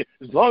 Hallelujah.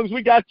 As long as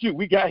we got you,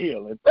 we got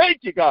healing.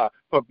 Thank you, God,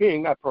 for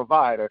being that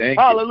provider.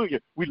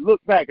 Hallelujah. We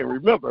look back and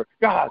remember,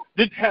 God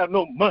didn't have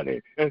no money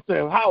and say,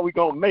 how are we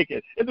going to make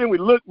it? And then we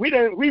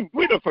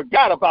done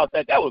forgot about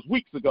that. That was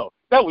weeks ago.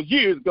 That was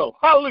years ago.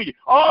 Hallelujah.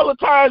 All the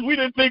times we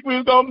didn't think we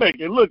was going to make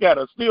it. Look at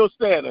us still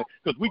standing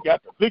because we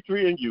got the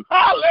victory in you.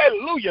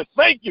 Hallelujah.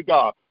 Thank you,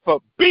 God, for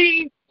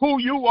being who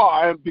you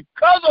are. And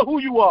because of who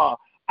you are,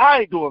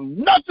 I ain't doing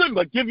nothing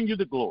but giving you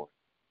the glory,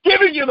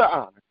 giving you the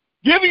honor,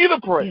 giving you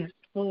the praise.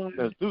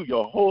 Let's do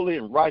your holy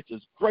and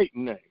righteous great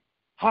name.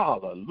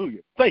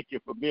 Hallelujah. Thank you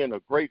for being a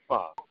great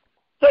Father.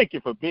 Thank you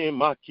for being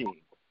my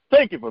King.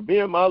 Thank you for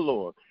being my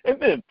Lord. And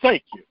then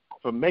thank you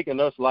for making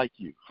us like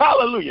you.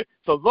 Hallelujah.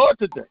 So, Lord,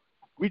 today,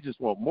 we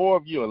just want more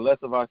of you and less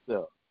of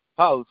ourselves.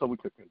 Hallelujah. So we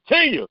can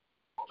continue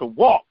to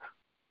walk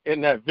in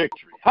that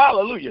victory.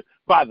 Hallelujah.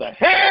 by the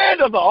hand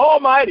of the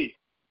Almighty.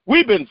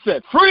 We've been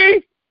set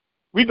free.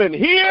 We've been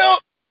healed.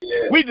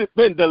 Yeah. We've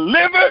been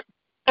delivered.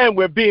 And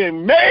we're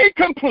being made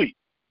complete.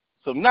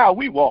 So now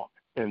we walk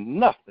in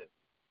nothing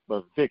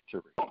but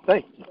victory.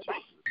 Thank you, Jesus,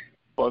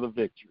 for the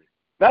victory.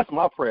 That's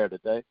my prayer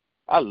today.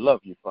 I love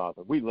you,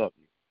 Father. We love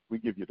you. We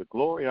give you the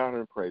glory, honor,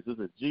 and praise. This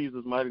is in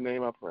Jesus' mighty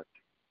name I pray.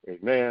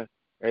 Amen,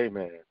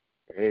 amen,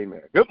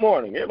 amen. Good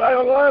morning. Anybody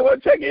on the line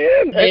want to check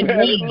in? Amen.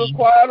 It's a little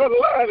quiet on the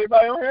line.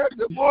 Anybody on here?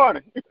 Good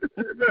morning.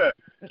 Amen.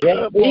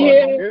 Good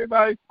morning.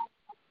 Anybody?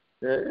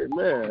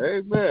 Amen,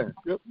 amen.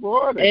 Good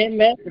morning.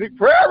 Amen. Any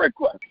prayer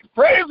requests,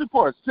 praise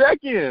reports, check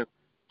in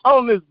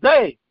on this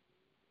day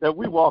that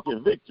we walk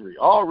in victory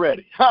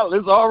already.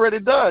 It's already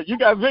done. You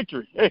got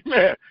victory.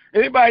 Amen.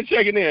 Anybody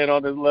checking in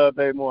on this Love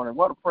Day morning?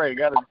 Want to pray?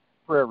 Got a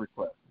prayer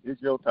request?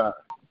 It's your time.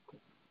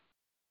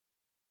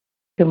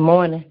 Good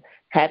morning.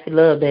 Happy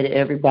Love Day to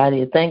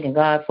everybody. Thanking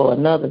God for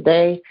another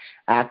day.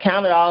 I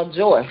count it all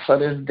joy for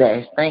this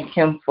day. Thank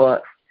Him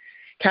for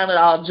count it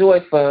all joy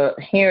for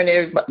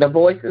hearing the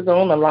voices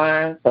on the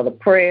line, for the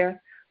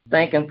prayer.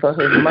 Thank Him for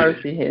His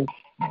mercy, His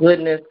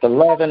goodness, for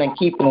loving and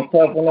keeping and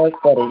covering us,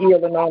 for the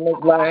healing on this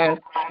line,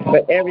 for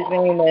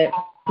everything that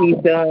He's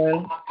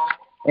done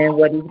and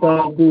what He's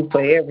going to do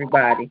for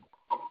everybody.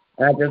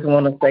 I just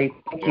want to say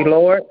thank you,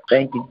 Lord.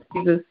 Thank you,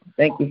 Jesus.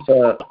 Thank you,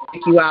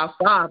 our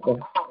Father,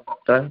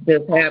 for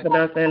just having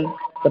us in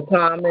the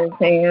palm of His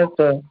hands,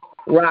 for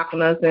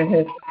rocking us in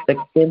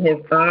His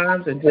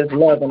arms and just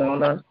loving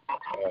on us.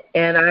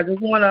 And I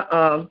just want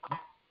to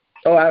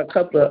throw out a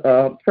couple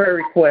of prayer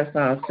requests.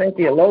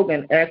 Cynthia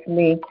Logan asked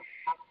me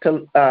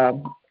to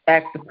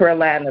ask the prayer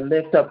line to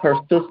lift up her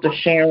sister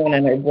Sharon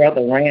and her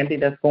brother Randy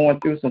that's going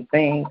through some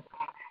things,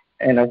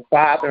 and her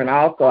father. And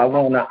also I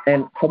want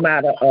to come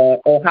out of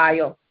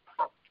Ohio.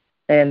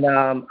 And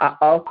I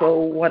also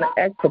want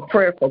to ask for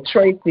prayer for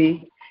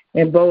Tracy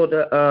and both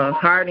the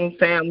Harding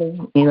family.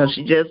 You know,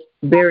 she just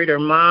buried her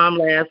mom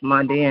last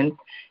Monday, and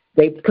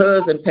their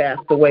cousin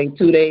passed away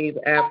 2 days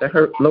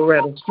after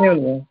Loretta's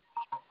funeral,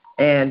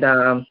 and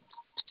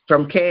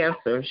from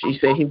cancer. She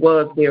said he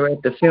was there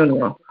at the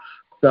funeral.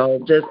 So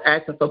just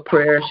asking for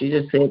prayer. She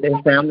just said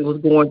their family was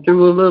going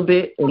through a little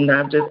bit, and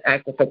I'm just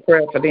asking for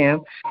prayer for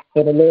them,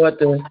 for the Lord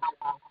to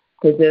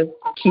just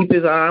keep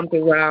His arms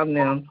around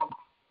them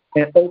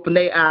and open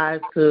their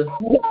eyes to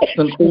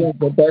some things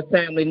that their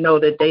family know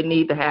that they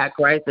need to have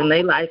Christ in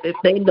their life if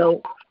they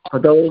don't, for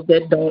those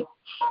that don't.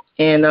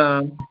 And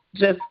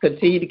just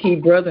continue to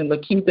keep Brother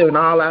Lakeitha and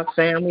all our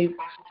families,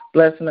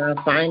 blessing our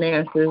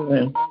finances,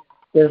 and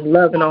just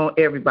loving on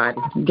everybody.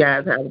 You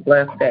guys have a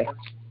blessed day.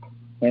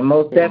 And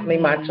most definitely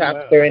my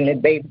chopper and the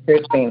baby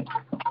Christine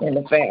and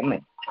the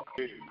family.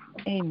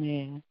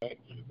 Amen. Thank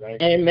you.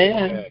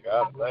 Amen.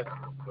 God bless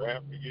you.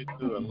 Praying for you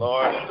too. And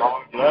Lord,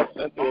 bless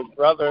Cynthia's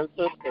brother and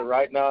sister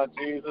right now in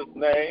Jesus'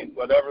 name.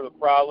 Whatever the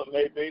problem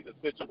may be, the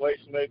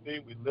situation may be,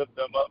 we lift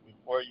them up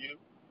before you.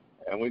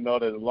 And we know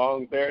that as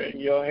long as they're in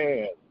your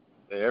hands,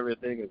 that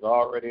everything is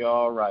already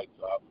all right.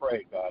 So I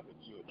pray, God,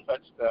 that you would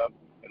touch them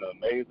in an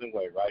amazing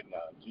way right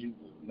now. In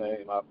Jesus'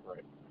 name I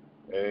pray.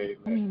 Amen.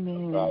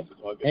 Amen. God,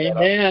 just want to get that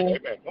out. Amen.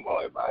 Come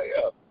on, everybody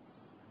else.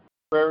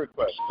 Prayer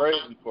request,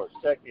 praise report,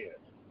 check in.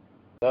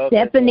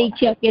 Stephanie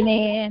checking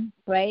in.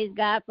 Praise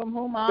God from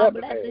whom all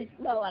blessings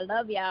flow. I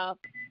love y'all.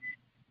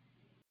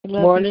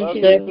 Morning,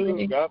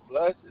 Stephanie. God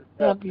bless you,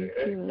 Stephanie.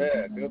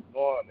 Amen. Good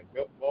morning.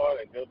 Good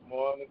morning. Good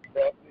morning,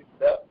 Stephanie.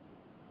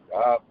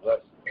 God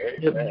bless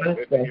you. Amen.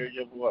 Good to hear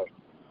your voice.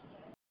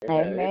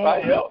 Amen.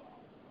 Anybody else?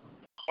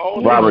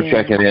 Robert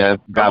checking in.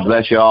 God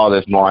bless you all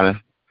this morning.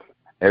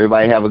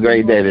 Everybody have a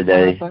great day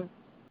today.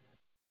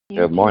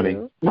 Good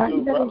morning.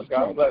 You, brother.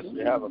 God bless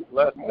you. Have a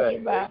blessed day.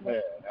 Amen.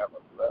 Have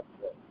a blessed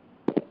day.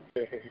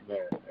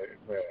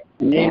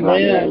 Amen.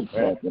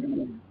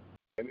 Amen.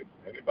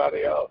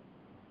 Anybody else?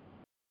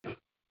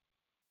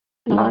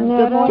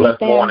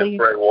 Blessed morning,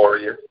 prayer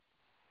warrior.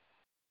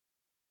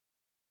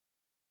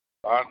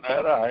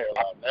 Larnetta, I hear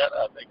Larnetta.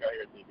 I think I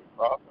hear Deacon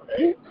Crawford.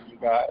 Hey, you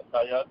guys,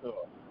 how y'all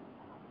doing?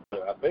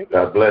 I think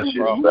God bless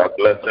you. God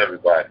bless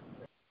everybody.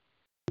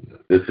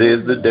 This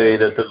is the day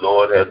that the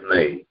Lord has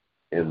made,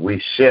 and we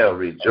shall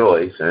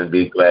rejoice and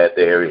be glad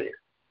therein.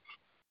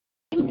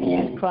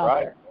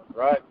 Right.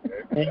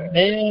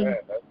 Amen.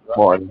 Right.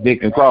 Morning,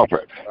 Deacon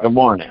Crawford. Good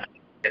morning.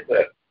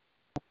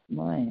 Morning.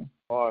 Good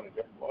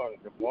morning.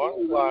 Good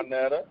morning,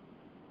 Larnetta.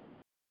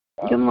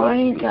 Good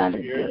morning, God.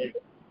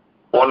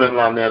 Morning,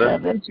 Larnetta.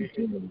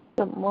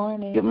 Good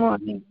morning. Good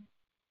morning.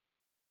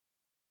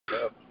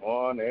 Good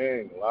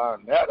morning,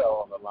 Larnetta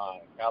on the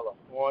line,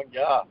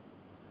 California.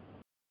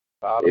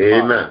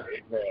 Amen.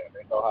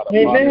 They know how to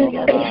follow on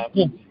the line.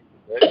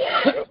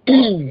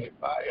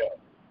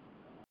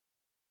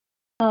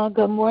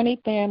 Good morning,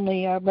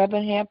 family.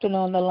 Reverend Hampton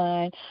on the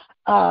line.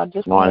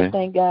 Just morning. want to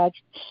thank God.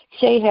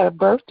 Shay had a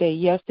birthday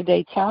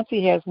yesterday.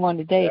 Chauncey has one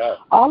today. Yeah.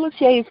 All of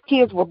Shay's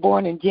kids were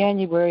born in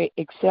January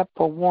except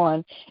for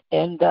one,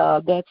 and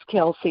that's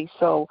Kelsey.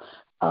 So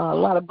a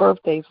lot of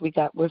birthdays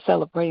we're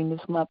celebrating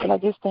this month. But I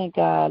just thank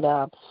God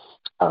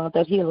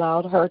that he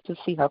allowed her to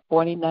see her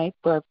 49th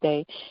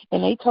birthday.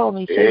 And they told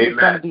me she was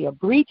going to be a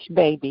breech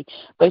baby,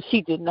 but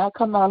she did not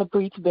come out a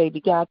breech baby.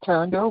 God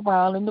turned her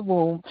around in the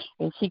womb,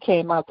 and she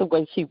came out the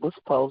way she was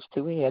supposed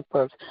to head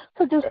first.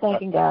 So just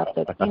thanking God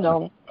that,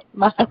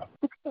 my...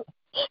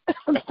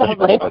 Stop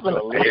laughing.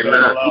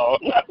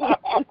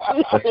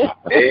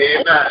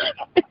 Amen.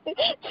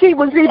 She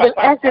was even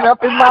acting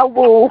up in my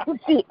womb.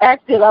 She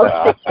acted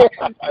up.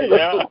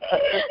 Yeah.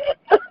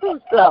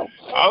 So,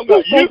 I'm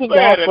gonna, you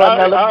said it.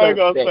 I ain't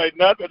going to say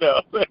nothing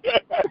else.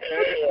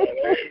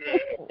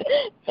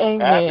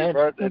 Amen.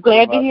 I'm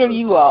glad to hear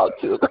you all,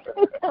 too.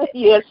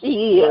 Yes,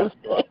 she is.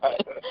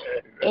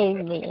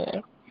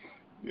 Amen.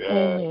 Yeah,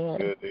 Amen.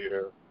 Good to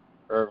hear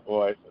her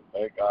voice.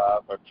 Thank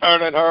God for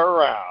turning her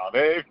around.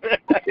 Amen.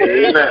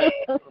 Amen.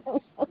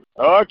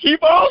 Oh,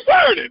 keep on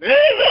turning.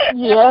 Amen.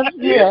 Yes.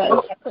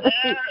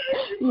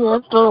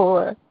 Yes,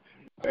 Lord.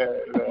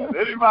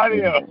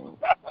 Anybody else?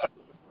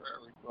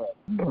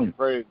 Let me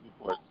praise you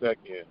for a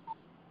second.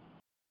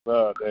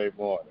 Sunday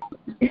morning.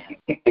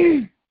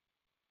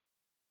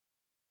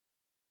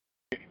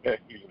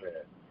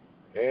 Amen.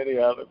 Any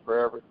other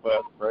prayer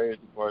request? Praise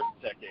you for a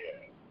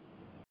second.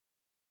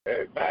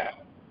 Amen.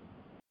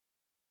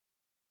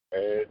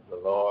 Praise the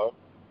Lord.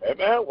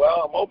 Amen.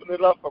 Well, I'm opening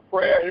it up for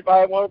prayer.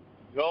 Anybody want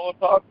to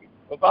talk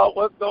about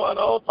what's going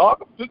on?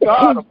 Talk to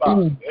God about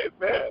it.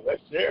 Amen.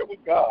 Let's share it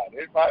with God.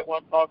 Anybody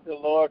want to talk to the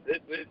Lord?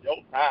 This is your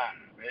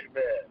time.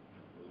 Amen.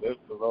 Lift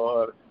the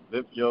Lord.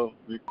 Lift your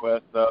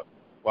request up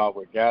while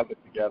we're gathered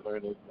together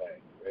in His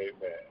name.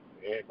 Amen.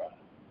 Amen.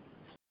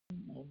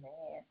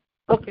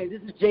 Okay,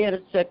 this is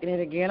Janet checking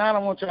in again. I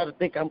don't want y'all to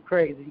think I'm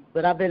crazy,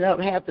 but I've been up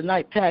half the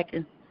night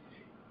packing.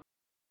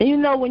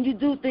 And when you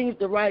do things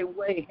the right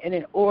way and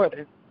in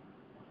order,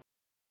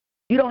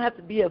 you don't have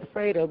to be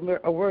afraid or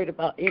worried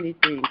about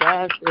anything.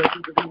 God said He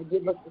was going to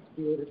give us the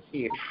spirit of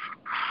fear.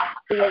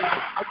 So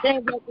I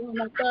came back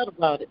and I thought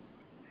about it.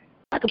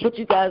 I could put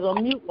you guys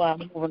on mute while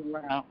I'm moving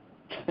around.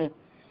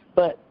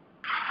 But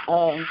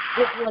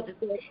just wanted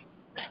to say,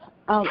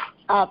 I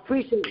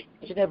appreciate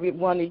each and every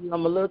one of you.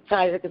 I'm a little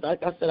tired because,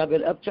 like I said, I've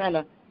been up trying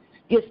to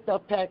get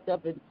stuff packed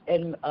up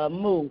and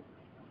move.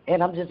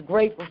 And I'm just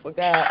grateful for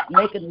God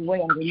making a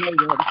way out of no way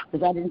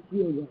because I didn't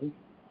feel right.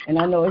 And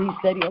I know He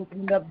said He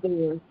opened up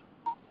doors.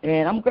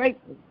 And I'm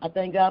grateful. I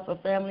thank God for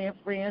family and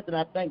friends, and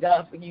I thank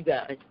God for you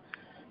guys.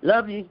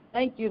 Love you.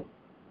 Thank you.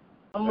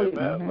 I'm Love you.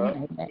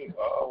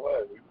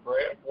 Always. We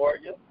praying for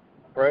you.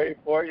 Pray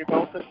for you.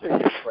 Don't continue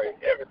to pray.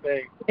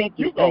 Everything.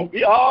 You're going to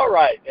be all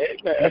right.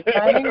 Amen.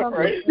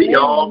 Be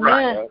all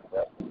right.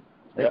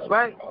 That's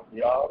right.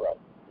 Be all right.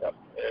 Yep.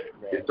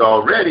 Amen. It's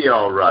already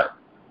all right.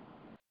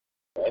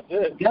 That's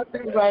it. Got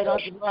that right,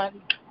 Uncle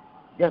Ronnie.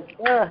 Yes,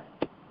 sir.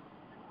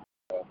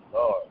 Yes,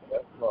 Lord.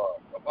 Yes,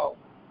 Lord. Come on.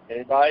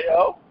 Anybody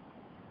else?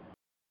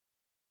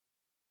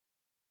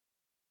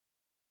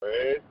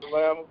 Praise the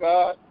Lamb of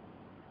God.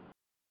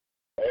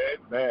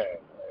 Amen.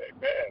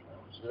 Amen.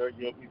 I'm sure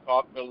you'll be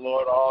talking to the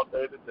Lord all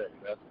day today.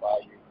 That's why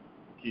you're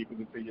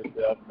keeping it to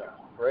yourself now.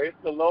 Praise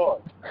the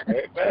Lord.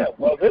 Amen.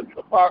 Well, this is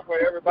the part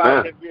where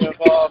everybody can be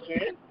involved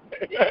in.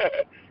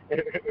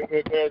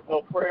 If there's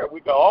no prayer,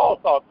 we can all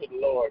talk to the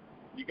Lord.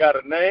 You got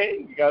a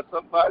name, you got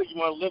somebody you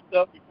want to lift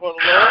up before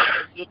the Lord,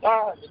 it's your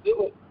time to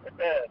do it.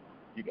 Amen.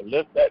 You can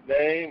lift that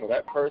name or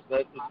that person,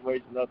 that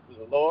situation up to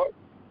the Lord,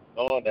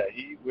 knowing that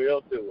He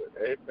will do it.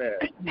 Amen.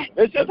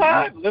 It's your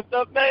time. Lift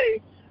up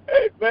names.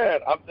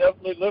 Amen. I'm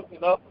definitely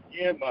lifting up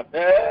again my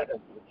dad and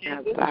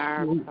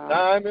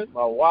Diamond,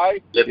 my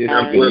wife,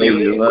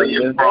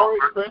 William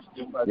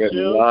Christian, my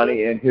children,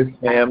 Lonnie and his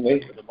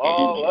family,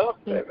 all up.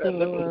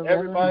 Amen.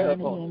 Everybody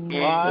up on the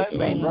line.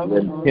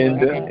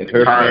 Kendra and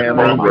her family,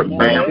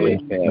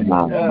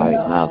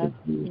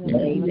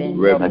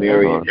 Reverend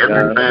Mary,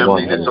 every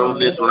family that's on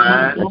this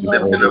line,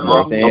 lifting them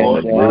up,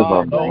 Lord.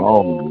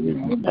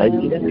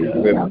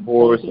 Reverend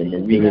Forrest and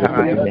Marie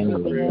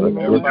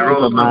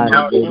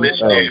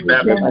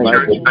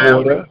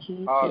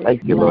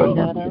Thank you, Lord.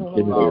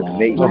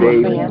 Nate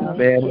Davis and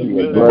family,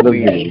 the blood of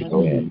Jesus.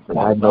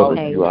 I know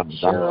that you are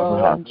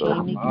God. And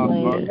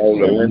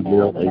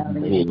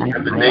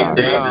the Nate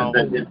Davis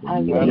and his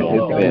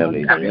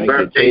family. happy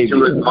birthday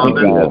to his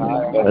mother.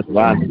 That's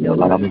why I'm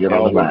getting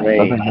all the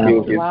rain.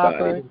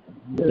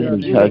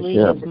 Touch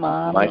him.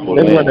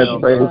 Everyone that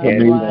prays for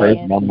me, prays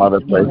for my mother,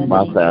 prays for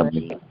my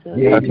family.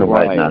 Touch him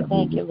right now.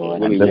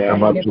 Lift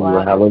them up to you.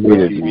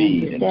 Hallelujah.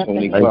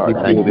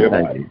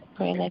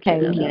 Thank you.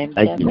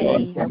 Thank you,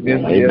 Lord.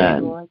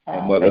 Amen.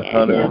 Mother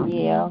Hunter,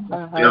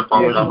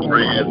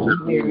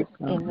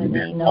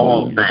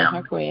 all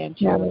family.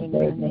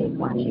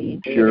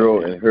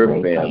 Cheryl and her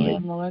family,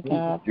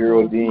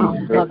 Geraldine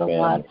and her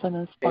family,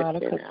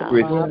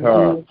 Chris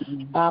Carr,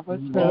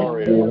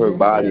 heal her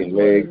body and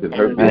legs and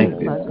her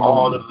family,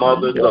 all the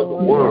mothers of the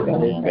world.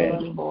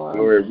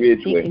 Gloria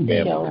Ridgeway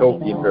family,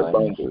 Toki and her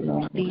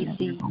bundle,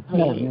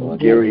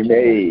 Gary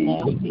May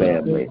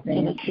family,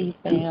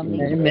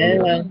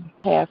 Amen.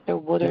 Pastor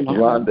Woodard,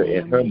 Rhonda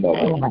and her mother,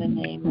 in the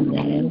name of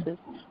Jesus.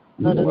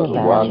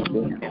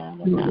 Rhonda,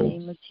 in the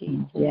name of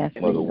Jesus. Yes,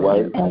 Mother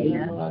White,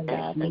 Mother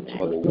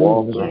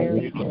Walker,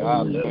 Lifting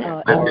up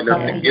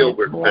the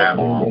Gilbert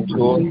family.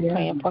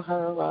 Praying for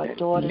her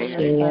daughter,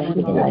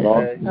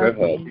 her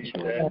husband.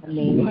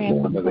 Praying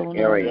for Mother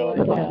Aaron,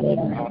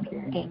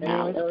 and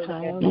Lord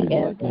Kyle,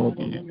 Lord God,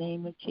 in the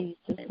name of Jesus,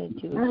 that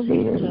you would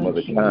touch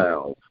Mother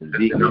Kyle,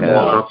 Deacon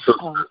Kyle,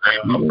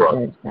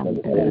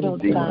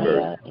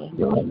 Josiah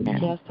and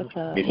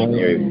Jessica,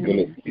 Missionary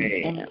Phyllis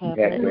Payne, Pat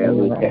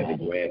Randall, Kathy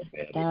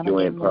Grandson,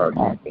 Joanne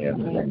Parker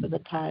family. Praying for the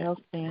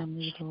Kyle's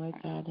family, Lord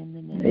God, in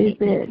the name of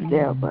Jesus.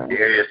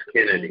 Darius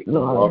Kennedy,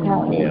 Lord,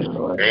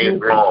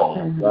 James Raw,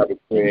 Robert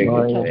Craig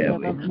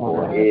family,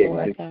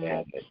 Lord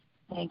God.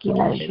 Thank you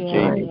for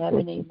sharing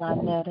Ebony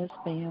Lonetta's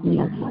family,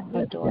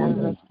 her daughter,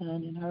 her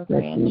son, and her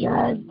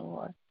grandchildren,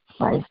 Lord.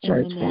 Christ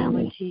Church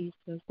family,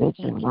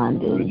 Bishop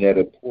London,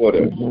 Renetta Porter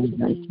and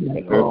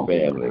her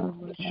family,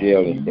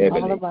 Michelle and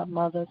Ebony. All of our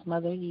mothers,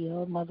 Mother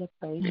Hill, Mother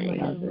Praise,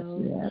 Mother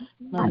Rose,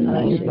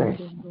 Mother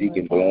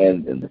Deacon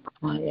Blandon,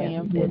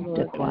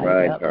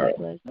 Reinhardt,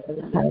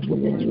 wherever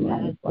he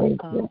might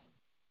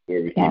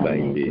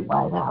be.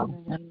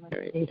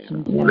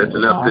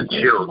 lifting up the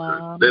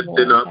children,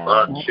 lifting up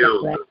our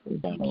children.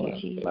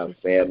 My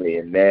family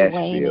in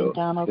Nashville,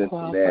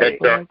 Cincinnati,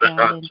 Protect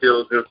our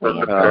children from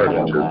the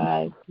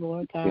predators.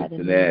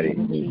 Cincinnati.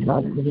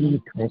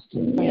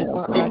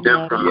 Keep them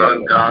from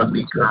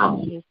ungodly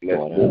counsel.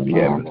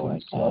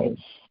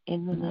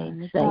 In the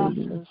name of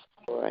Jesus.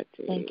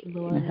 Thank you,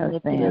 Lord.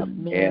 Anthony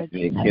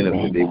and Kenneth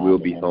said they will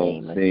be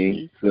home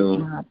soon.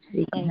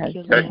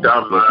 Protect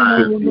our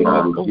minds.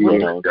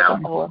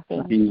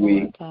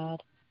 Pee-wee,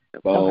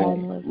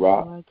 Bone,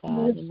 Rock,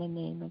 in the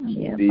name of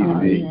Jesus.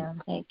 Stevie,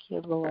 thank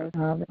you, Lord.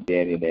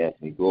 Danny and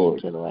Anthony Gordon.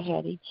 Thank you, Lord.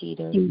 Hattie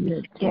Cheater,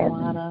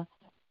 Joanna,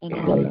 and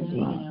all of the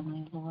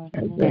family, Lord. In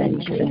the name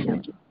of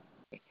Jesus.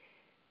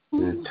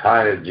 The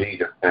entire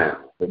Jeter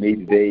family.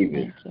 Benita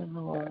Davis. Thank you,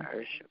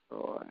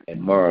 Lord.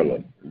 And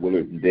Marla,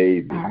 Willard and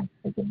Davis.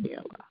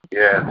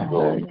 Yes,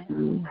 Lord.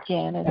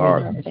 Janet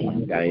Mark, and her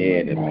family.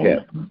 Diane and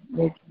Pep.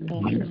 Thank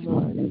you,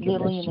 Lord.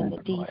 Lillian and the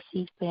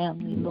DC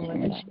family,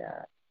 Lord.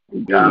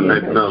 John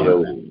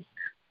McMillan.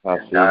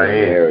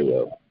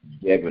 Ariel.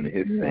 Kevin and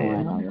his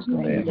family.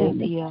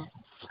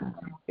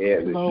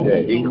 Ed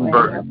Lachey. Deacon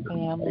Burton.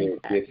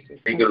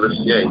 Deacon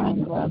Lachey.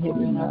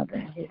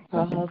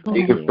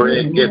 Deacon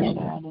Fred Gibson.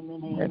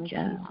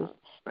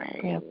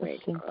 Praying for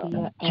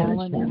Cynthia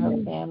Allen and her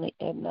family,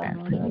 Edna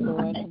Hunter,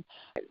 Lord, and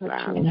her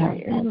children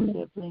and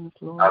siblings,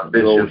 Lord. Our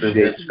bishop and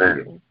his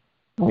family.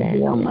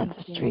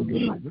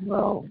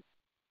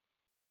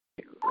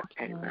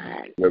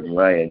 Reverend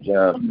Ryan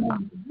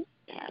Johnson.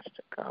 Has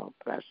to go.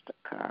 Bless the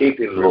car.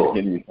 Deacon Lord.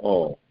 Henry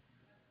Hall.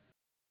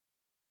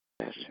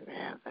 Bless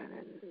heaven.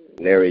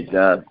 Larry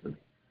Johnson.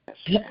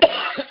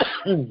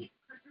 Ed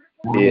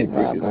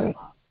Ricketson.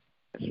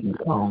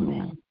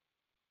 Coleman.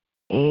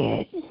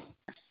 Ed.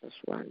 Just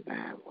one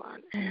by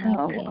one.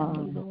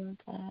 Lord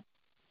God.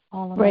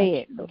 Pray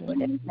it, Lord, in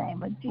the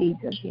name of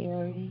Jesus.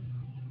 Charity.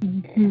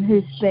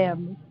 His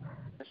family.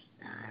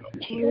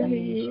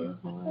 Charity,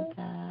 Lord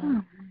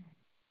God.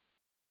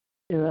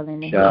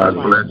 God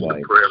bless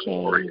the prayer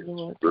warriors.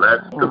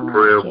 Bless the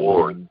prayer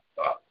warriors.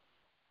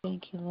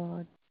 Thank you,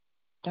 Lord.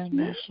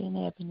 Darnation,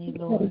 Ebony,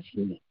 Lord.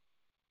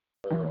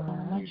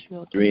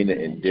 Drina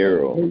and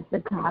Daryl.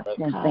 Bless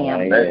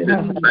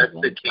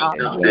the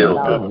kingdom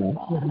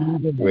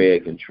builder.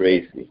 Greg and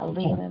Tracy.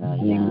 Alina and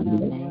Ayana,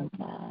 Lord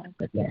God.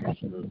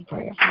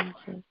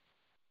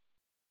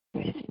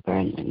 Jesus.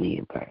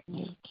 Brandon,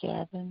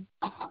 Kevin.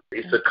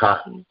 Lisa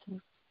Cotton.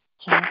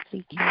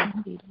 Chelsea,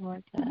 Casey,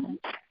 Lord God.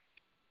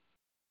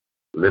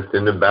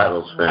 Lifting the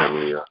Battles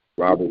family up.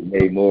 Robert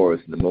May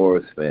Morris and the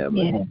Morris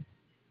family.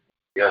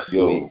 Yes,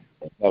 Joey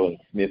and Helen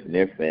Smith and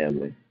their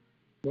family.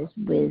 This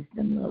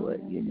wisdom,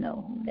 Lord, you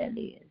know who that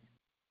is.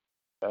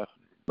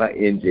 My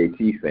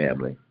NJT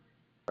family.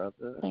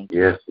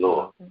 Yes,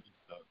 Lord.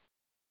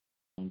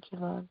 Thank you,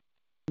 Lord.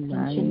 And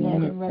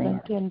Jeanette and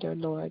Reverend Pender,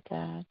 Lord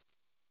God.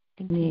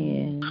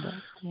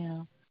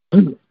 Yeah.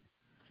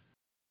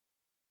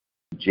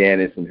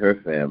 Janice and her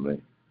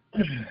family.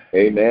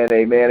 Amen,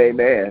 amen,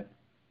 amen.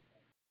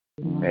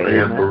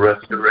 Praying for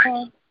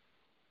restoration.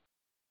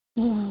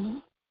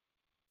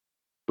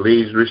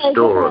 Please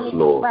restore us,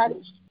 Lord.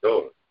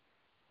 Restore.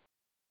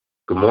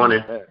 Good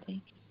morning.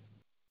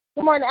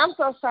 Good morning. I'm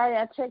so sorry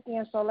I checked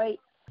in so late.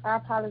 I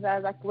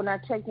apologize. When I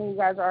checked in, you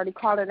guys already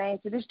called and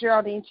answered. This is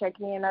Geraldine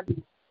checking in. I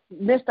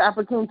missed the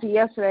opportunity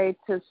yesterday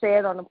to say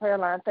it on the prayer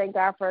line. Thank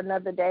God for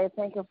another day.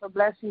 Thank Him for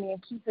blessing me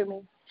and keeping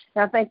me.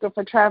 And I thank Him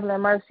for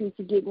traveling mercy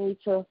to get me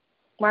to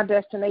my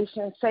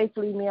destination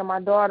safely. Me and my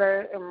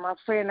daughter and my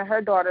friend and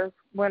her daughter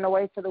went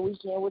away for the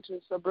weekend, which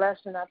was a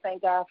blessing. I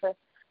thank God for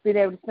being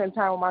able to spend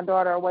time with my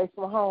daughter away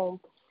from home.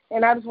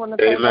 And I just want to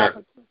thank God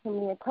for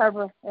keeping me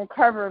and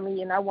covering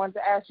me. And I want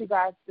to ask you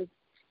guys to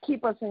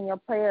keep us in your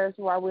prayers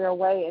while we're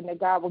away, and that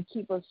God will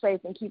keep us safe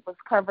and keep us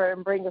covered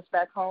and bring us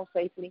back home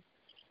safely.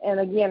 And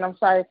again, I'm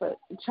sorry for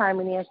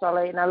chiming in so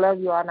late, and I love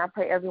you all, and I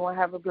pray everyone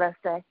have a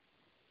blessed day.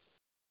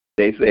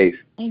 Stay safe.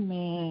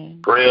 Amen.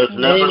 Prayer is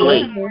never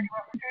late.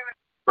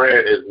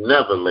 Prayer is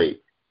never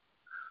late.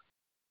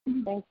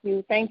 Thank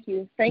you. Thank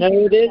you. Thank No,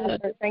 you. it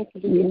isn't. Thank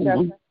you, Deacon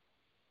Justin.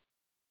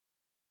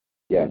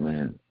 Yeah,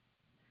 man.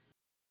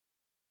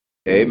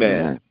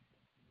 Amen.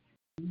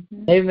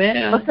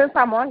 Amen. Well, since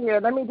I'm on here,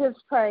 let me just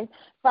pray.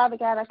 Father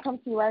God, I come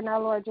to you right now,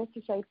 Lord, just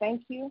to say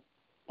thank you.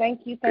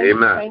 Thank you, thank you,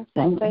 Amen.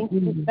 thank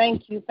you,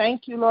 thank you,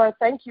 thank you, Lord.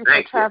 Thank you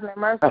for traveling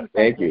mercy.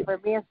 Thank you for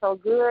being so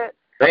good.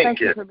 Thank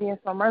you for being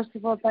so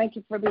merciful. Thank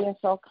you for being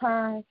so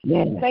kind.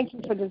 Yes. Thank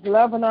you for just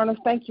loving on us.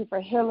 Thank you for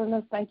healing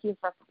us. Thank you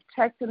for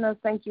protecting us.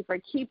 Thank you for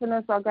keeping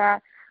us, oh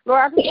God. Lord,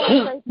 I just want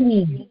to say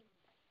thank you.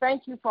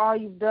 Thank you for all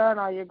you've done,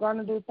 all you're going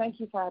to do. Thank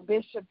you for our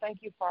bishop. Thank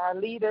you for our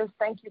leaders.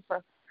 Thank you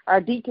for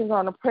our deacons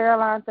on the prayer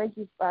line. Thank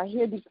you for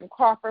hear Deacon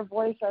Crawford's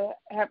voice. I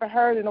haven't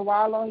heard in a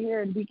while on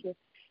here. And Deacon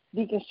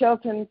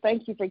Shelton,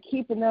 thank you for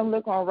keeping them.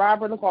 Look on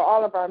Robert. Look on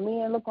all of our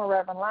men. Look on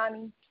Reverend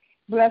Lonnie.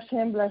 Bless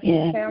him. Bless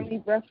his family.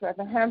 Bless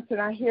Reverend Hampton.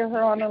 I hear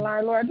her on the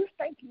line. Lord, I just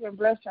thank you and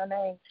bless your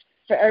name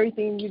for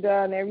everything you've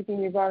done and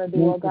everything you're going to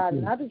do, oh God.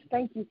 And I just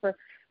thank you for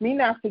me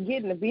not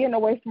forgetting that being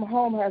away from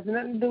home has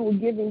nothing to do with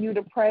giving you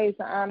the praise,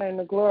 the honor, and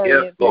the glory.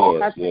 Yes,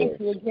 Lord. I thank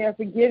you again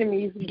for getting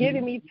me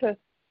to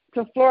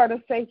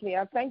Florida safely.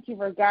 I thank you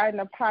for guiding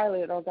the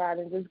pilot, oh God,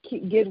 and just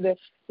keep getting the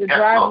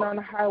driving on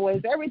the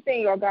highways,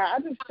 everything, oh God. I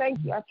just thank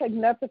you. I take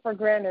nothing for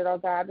granted, oh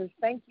God. I just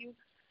thank you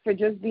for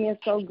just being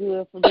so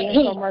good, for being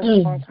so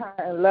merciful and kind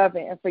and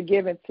loving and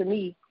forgiving to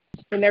me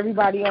and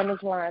everybody on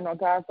this line, oh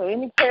God. So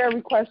any prayer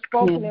requests,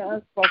 spoken and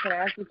unspoken, I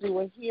ask that you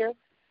will hear,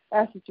 I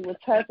ask that you will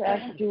touch, I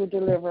ask that you will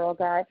deliver, oh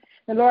God.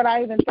 And Lord,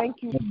 I even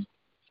thank you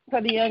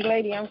for the young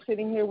lady I'm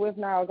sitting here with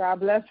now, oh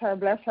God. Bless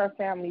her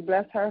family,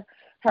 bless her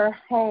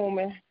home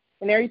and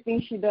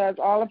everything she does,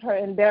 all of her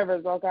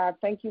endeavors, oh God.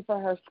 Thank you for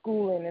her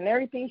schooling and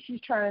everything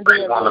she's trying to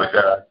do.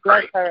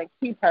 Bless her and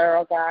keep her,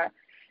 oh God.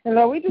 And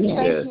Lord, we just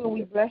thank you and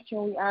we bless you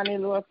and we honor you,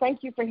 Lord.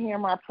 Thank you for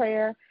hearing my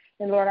prayer.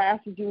 And Lord, I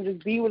ask that you would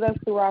just be with us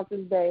throughout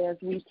this day as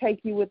we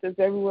take you with us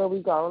everywhere we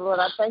go. Lord,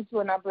 I thank you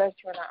and I bless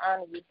you and I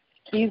honor you.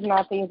 These are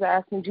all things I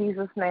ask in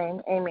Jesus'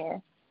 name.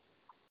 Amen.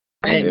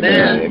 Amen.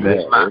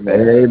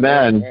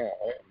 Amen.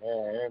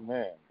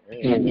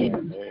 Amen.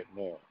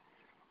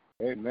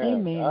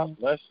 Amen. God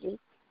bless you.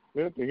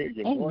 Good to hear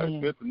your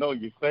voice. Good to know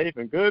you're safe,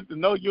 and good to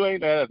know you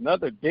ain't at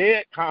another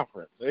dead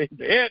conference, a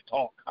dead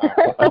talk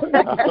conference.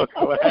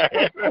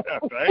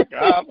 Thank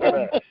God for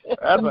that.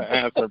 That's an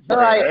answer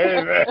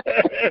prayer.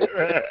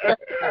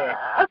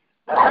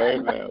 Amen.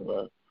 Amen.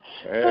 Well,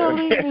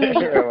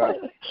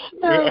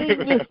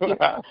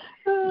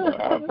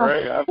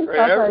 I pray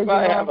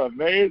everybody have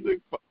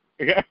amazing.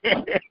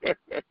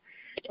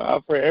 I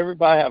pray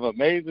everybody have an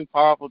amazing,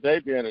 powerful day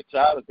being a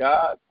child of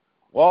God.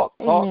 Walk,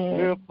 talk,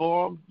 live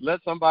for them.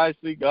 Let somebody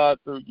see God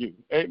through you.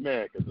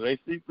 Amen. Because they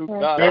see through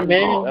God,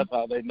 that's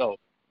how they know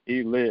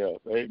He lives.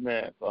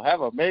 Amen. So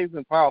have an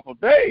amazing, powerful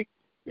day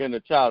being a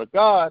child of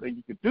God, and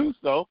you can do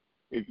so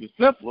if you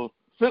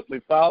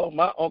simply follow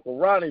my Uncle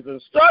Ronnie's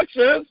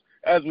instructions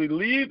as we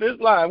leave this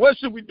line. What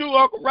should we do,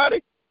 Uncle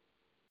Ronnie?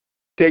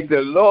 Take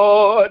the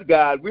Lord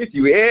God with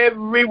you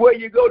everywhere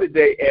you go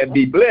today and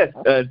be blessed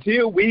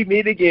until we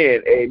meet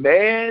again.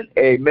 Amen,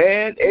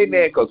 amen,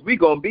 amen, because we're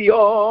going to be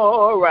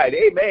all right.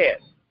 Amen.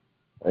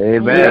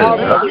 Amen.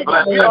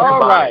 All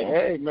right.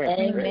 Amen.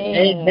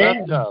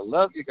 Amen.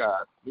 Love you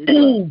guys. Be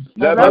blessed.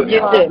 Love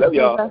y'all. Love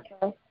y'all.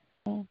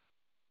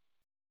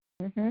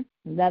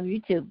 Love you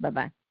too.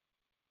 Bye-bye.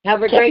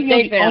 Have a great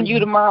day, family. On you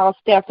tomorrow,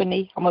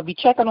 Stephanie. I'm going to be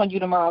checking on you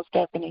tomorrow,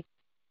 Stephanie.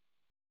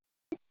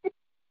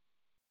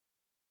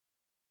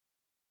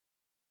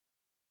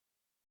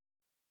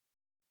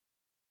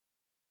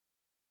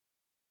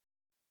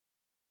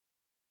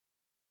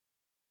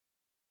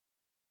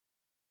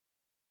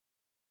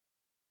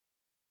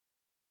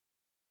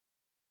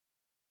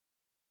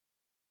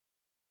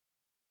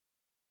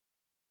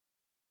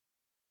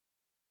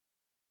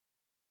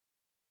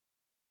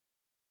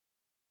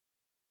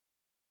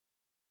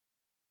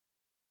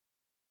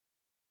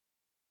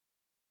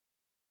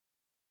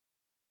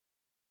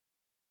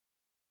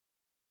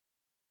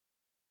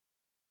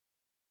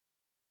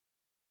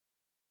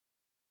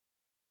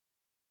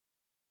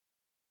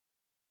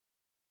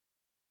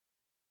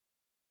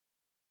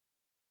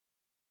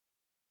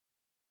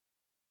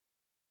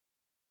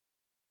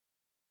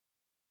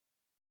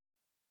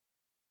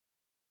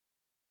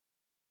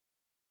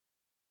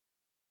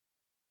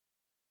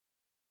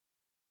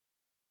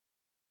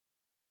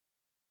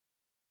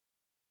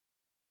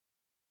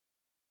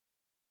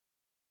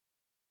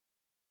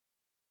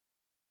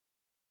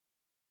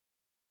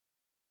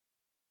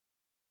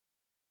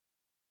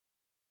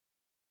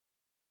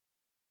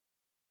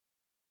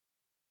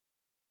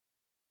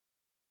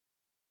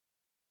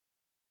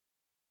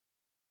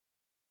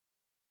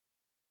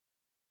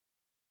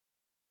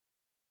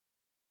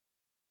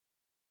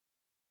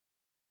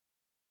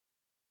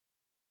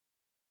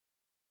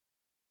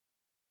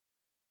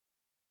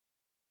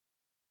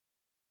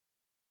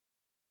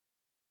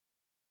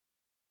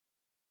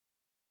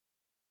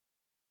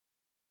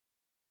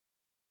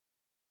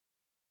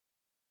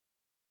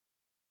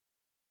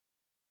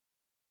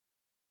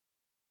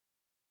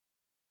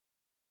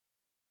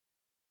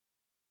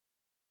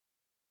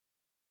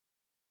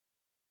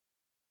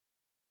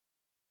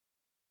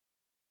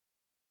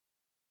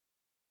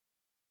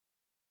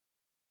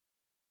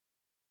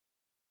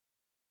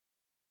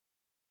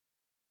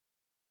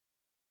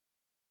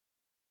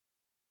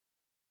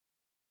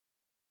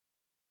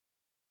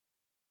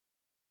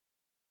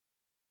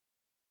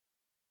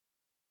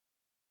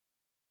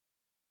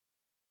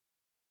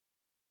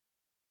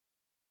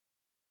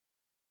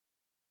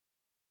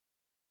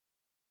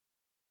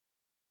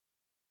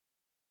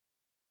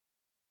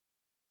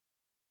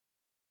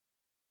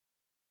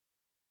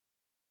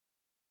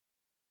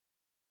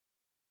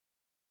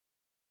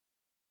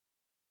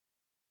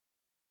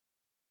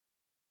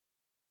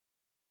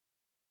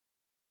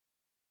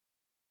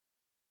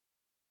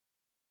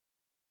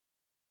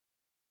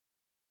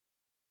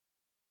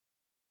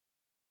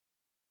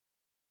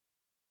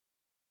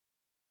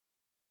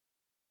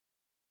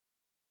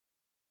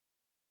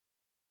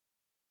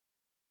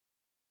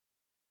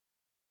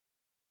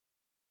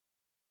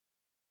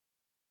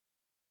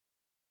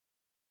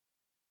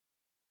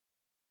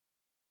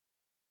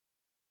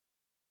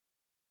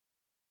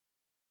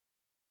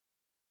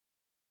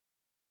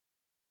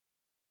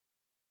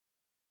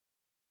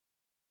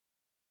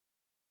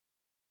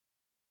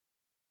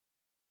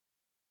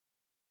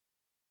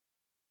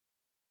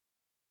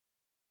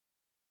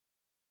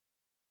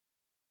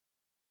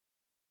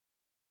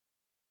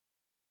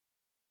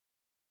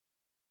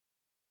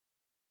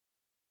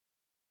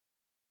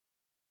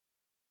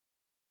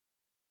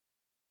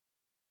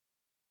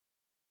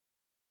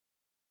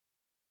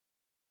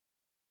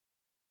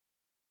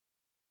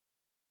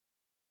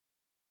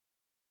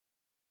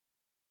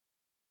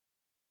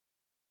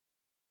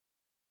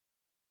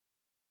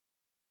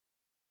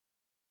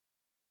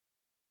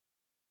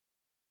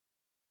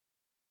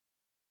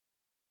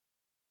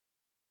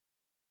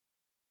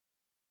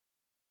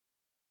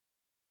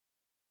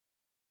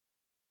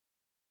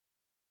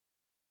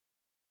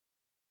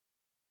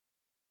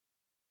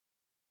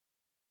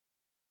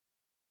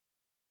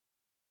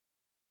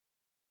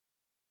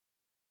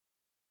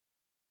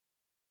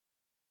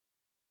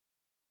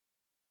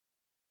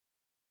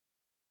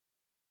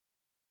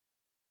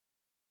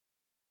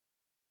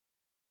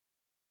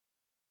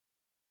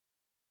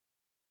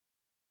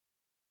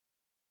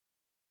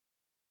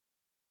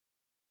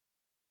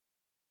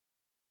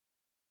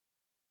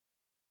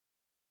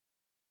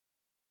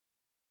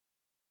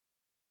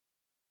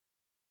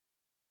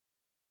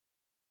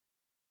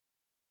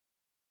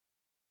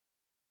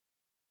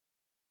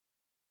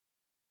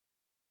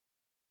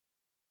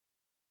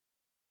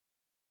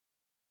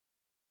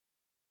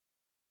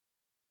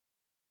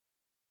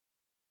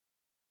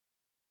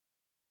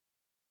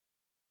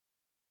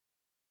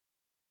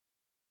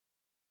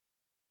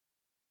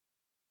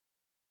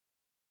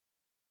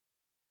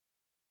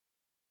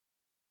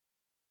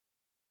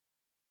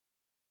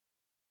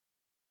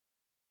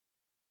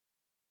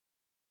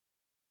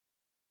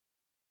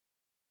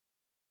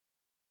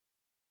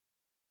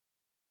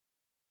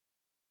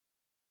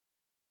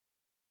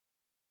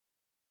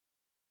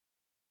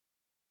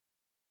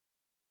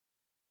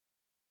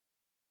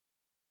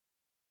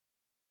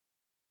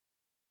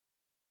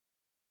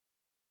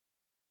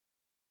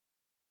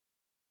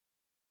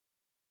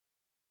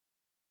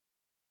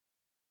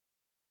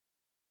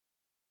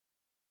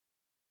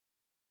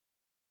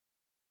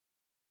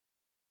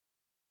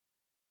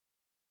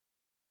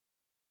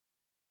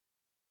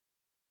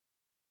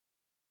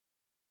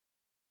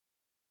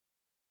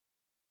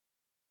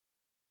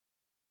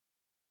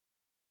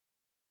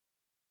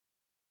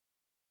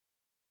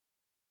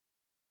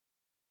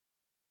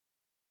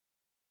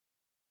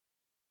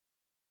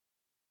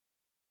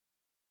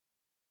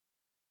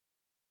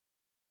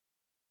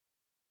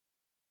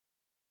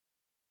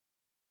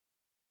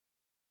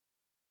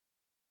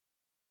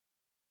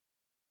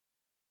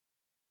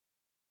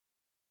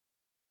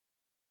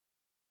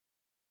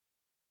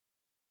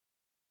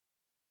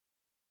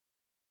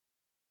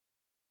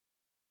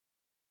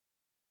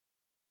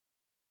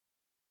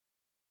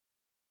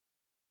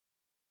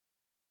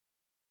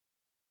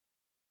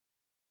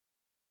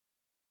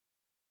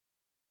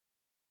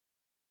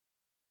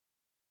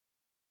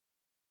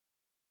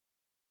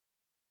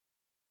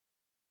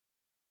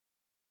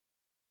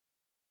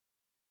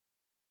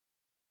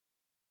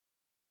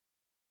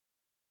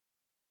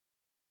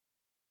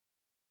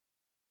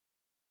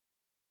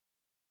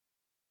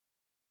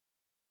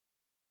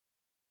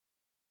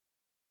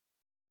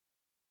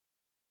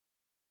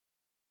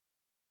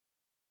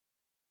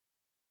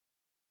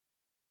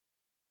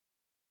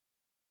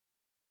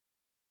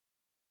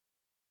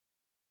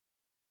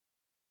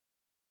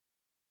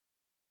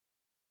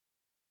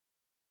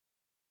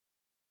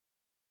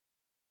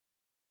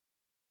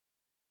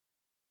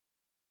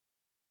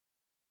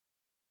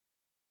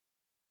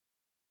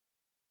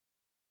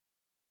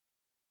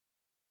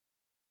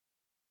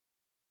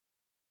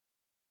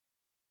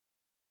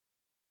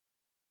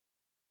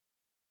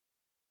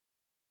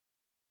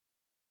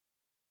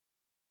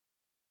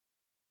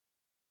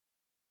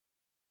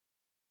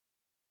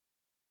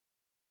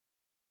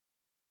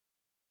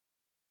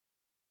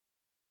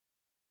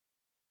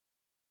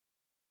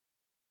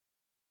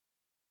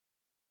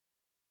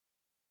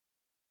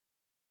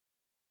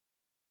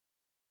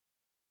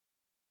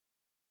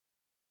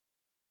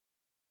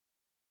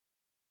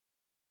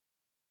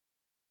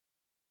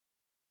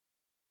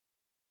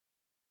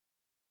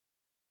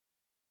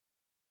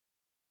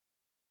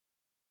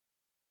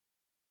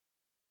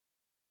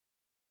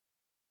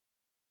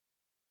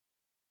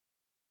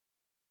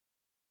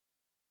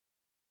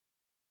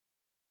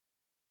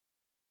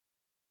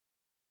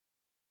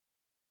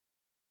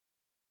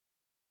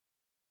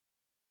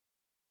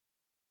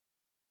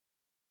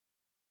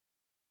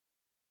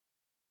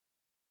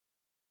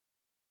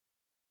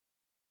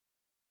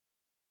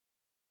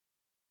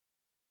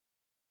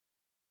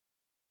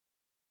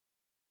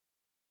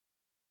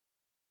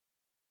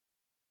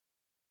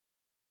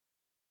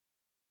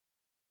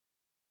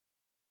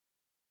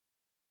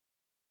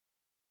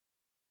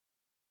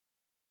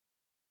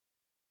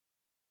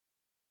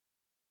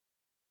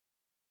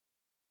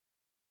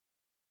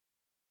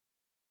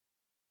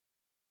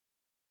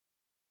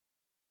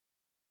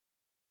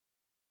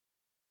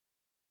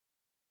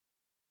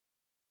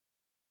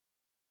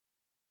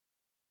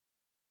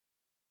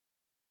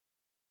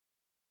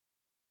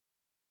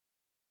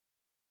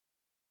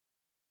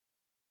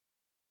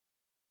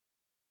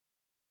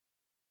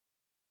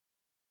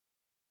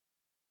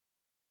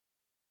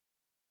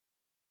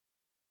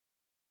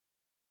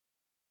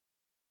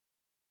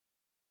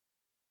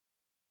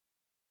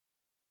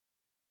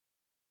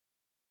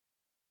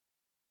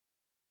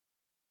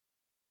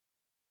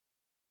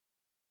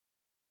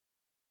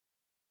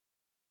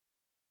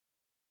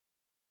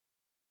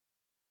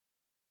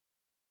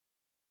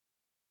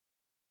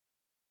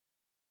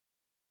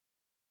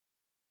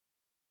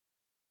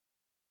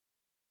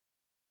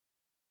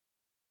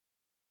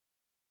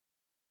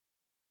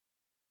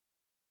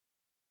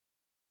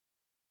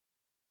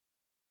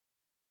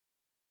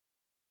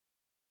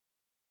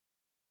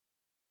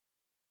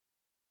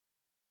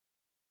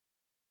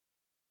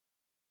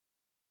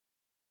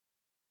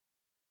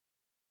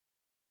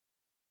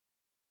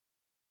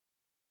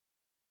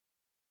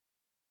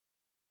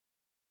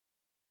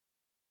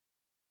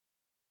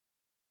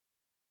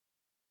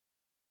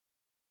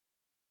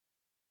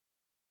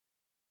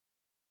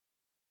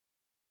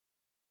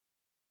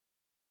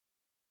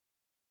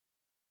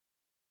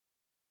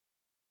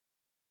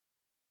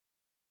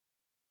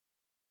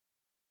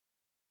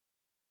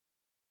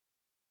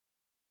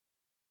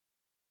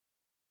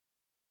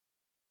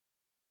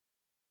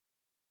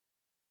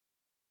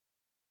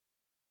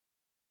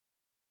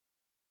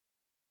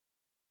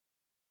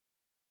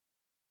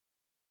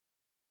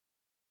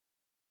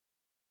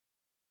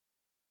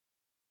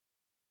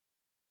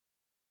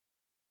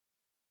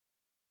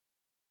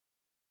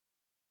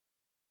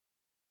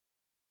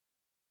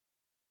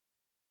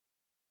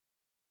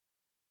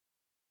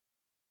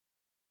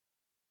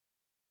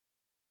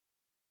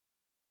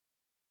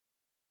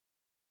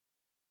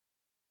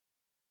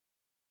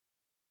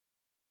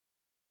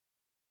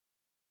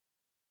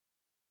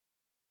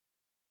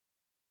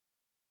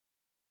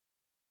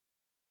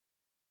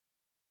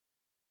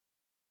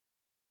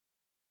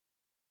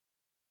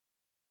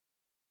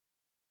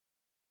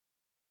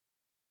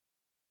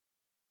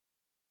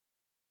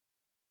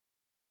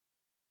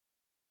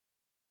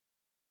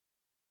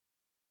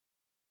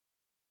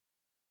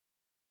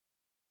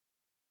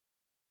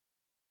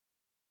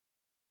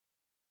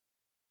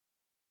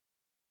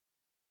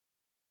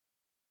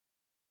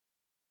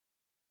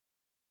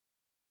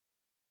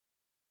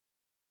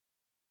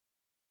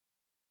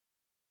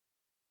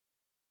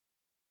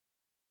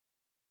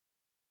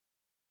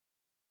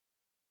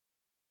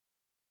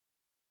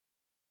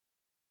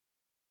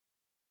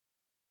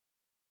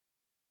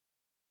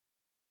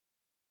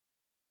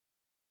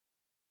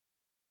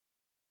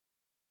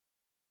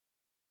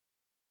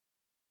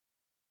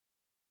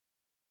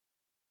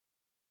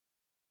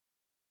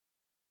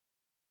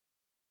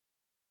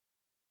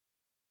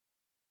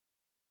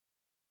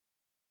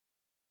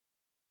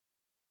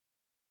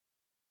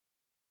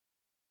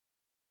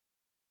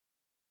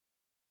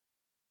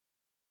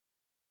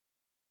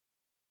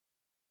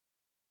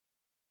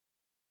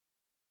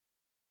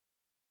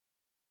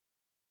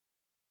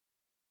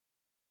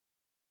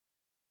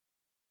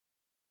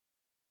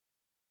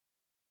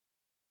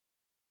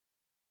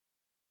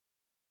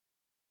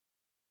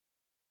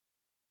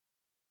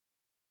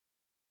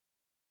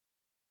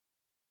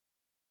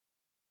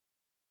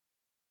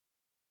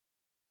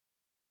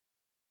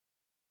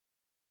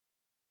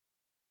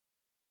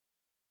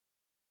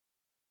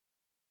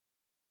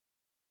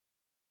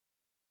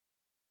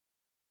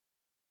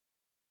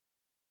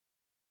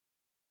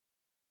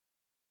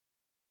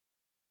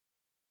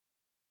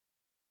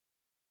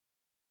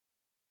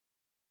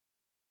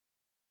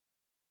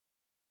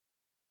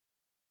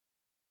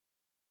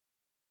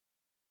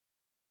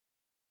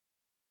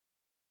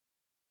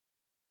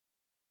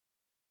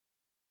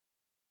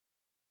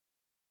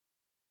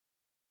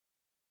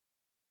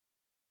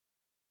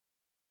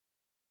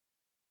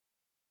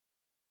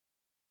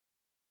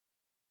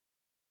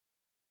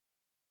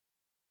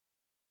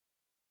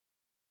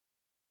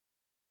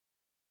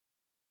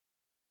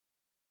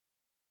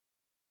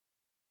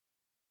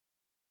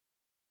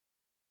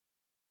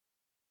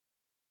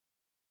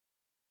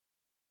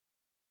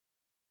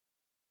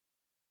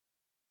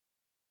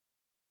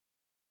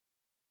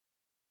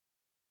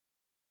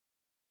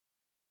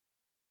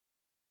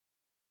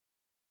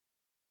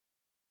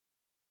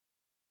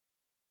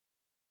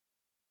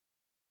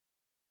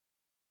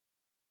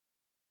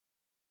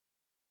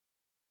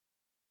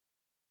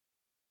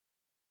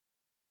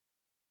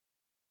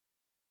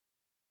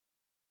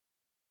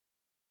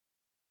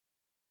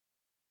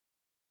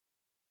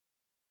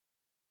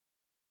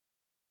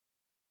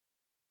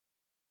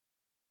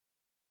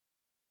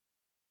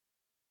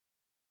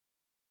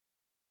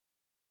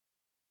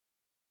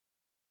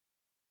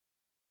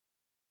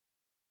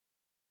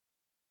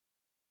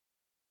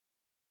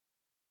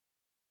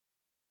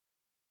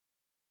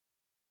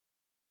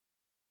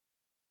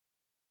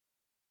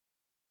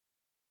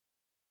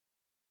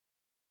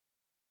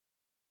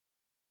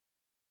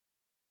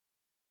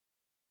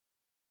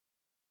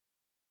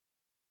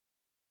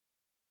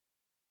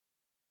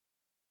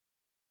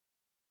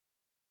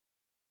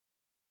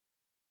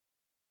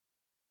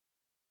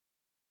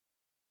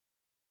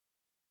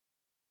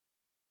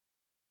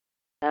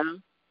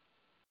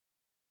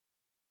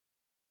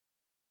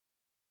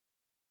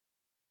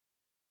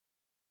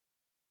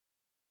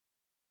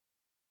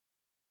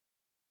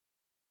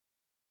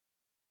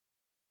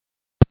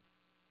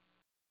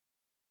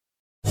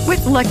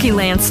 With Lucky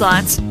Land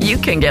Slots, you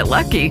can get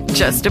lucky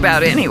just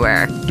about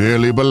anywhere.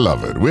 Dearly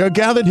beloved, we are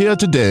gathered here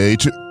today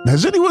to...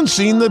 Has anyone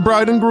seen the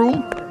bride and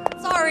groom?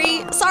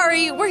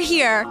 Sorry, we're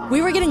here.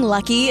 We were getting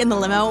lucky in the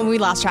limo and we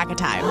lost track of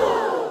time.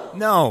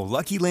 No,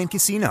 Lucky Land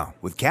Casino,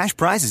 with cash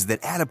prizes that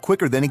add up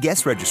quicker than a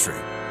guest registry.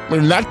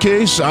 In that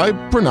case, I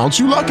pronounce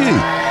you lucky.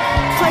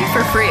 Play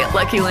for free at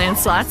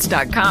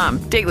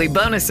LuckyLandSlots.com. Daily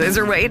bonuses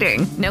are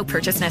waiting. No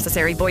purchase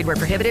necessary. Void where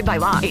prohibited by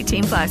law.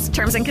 18+.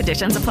 Terms and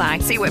conditions apply.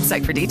 See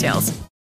website for details.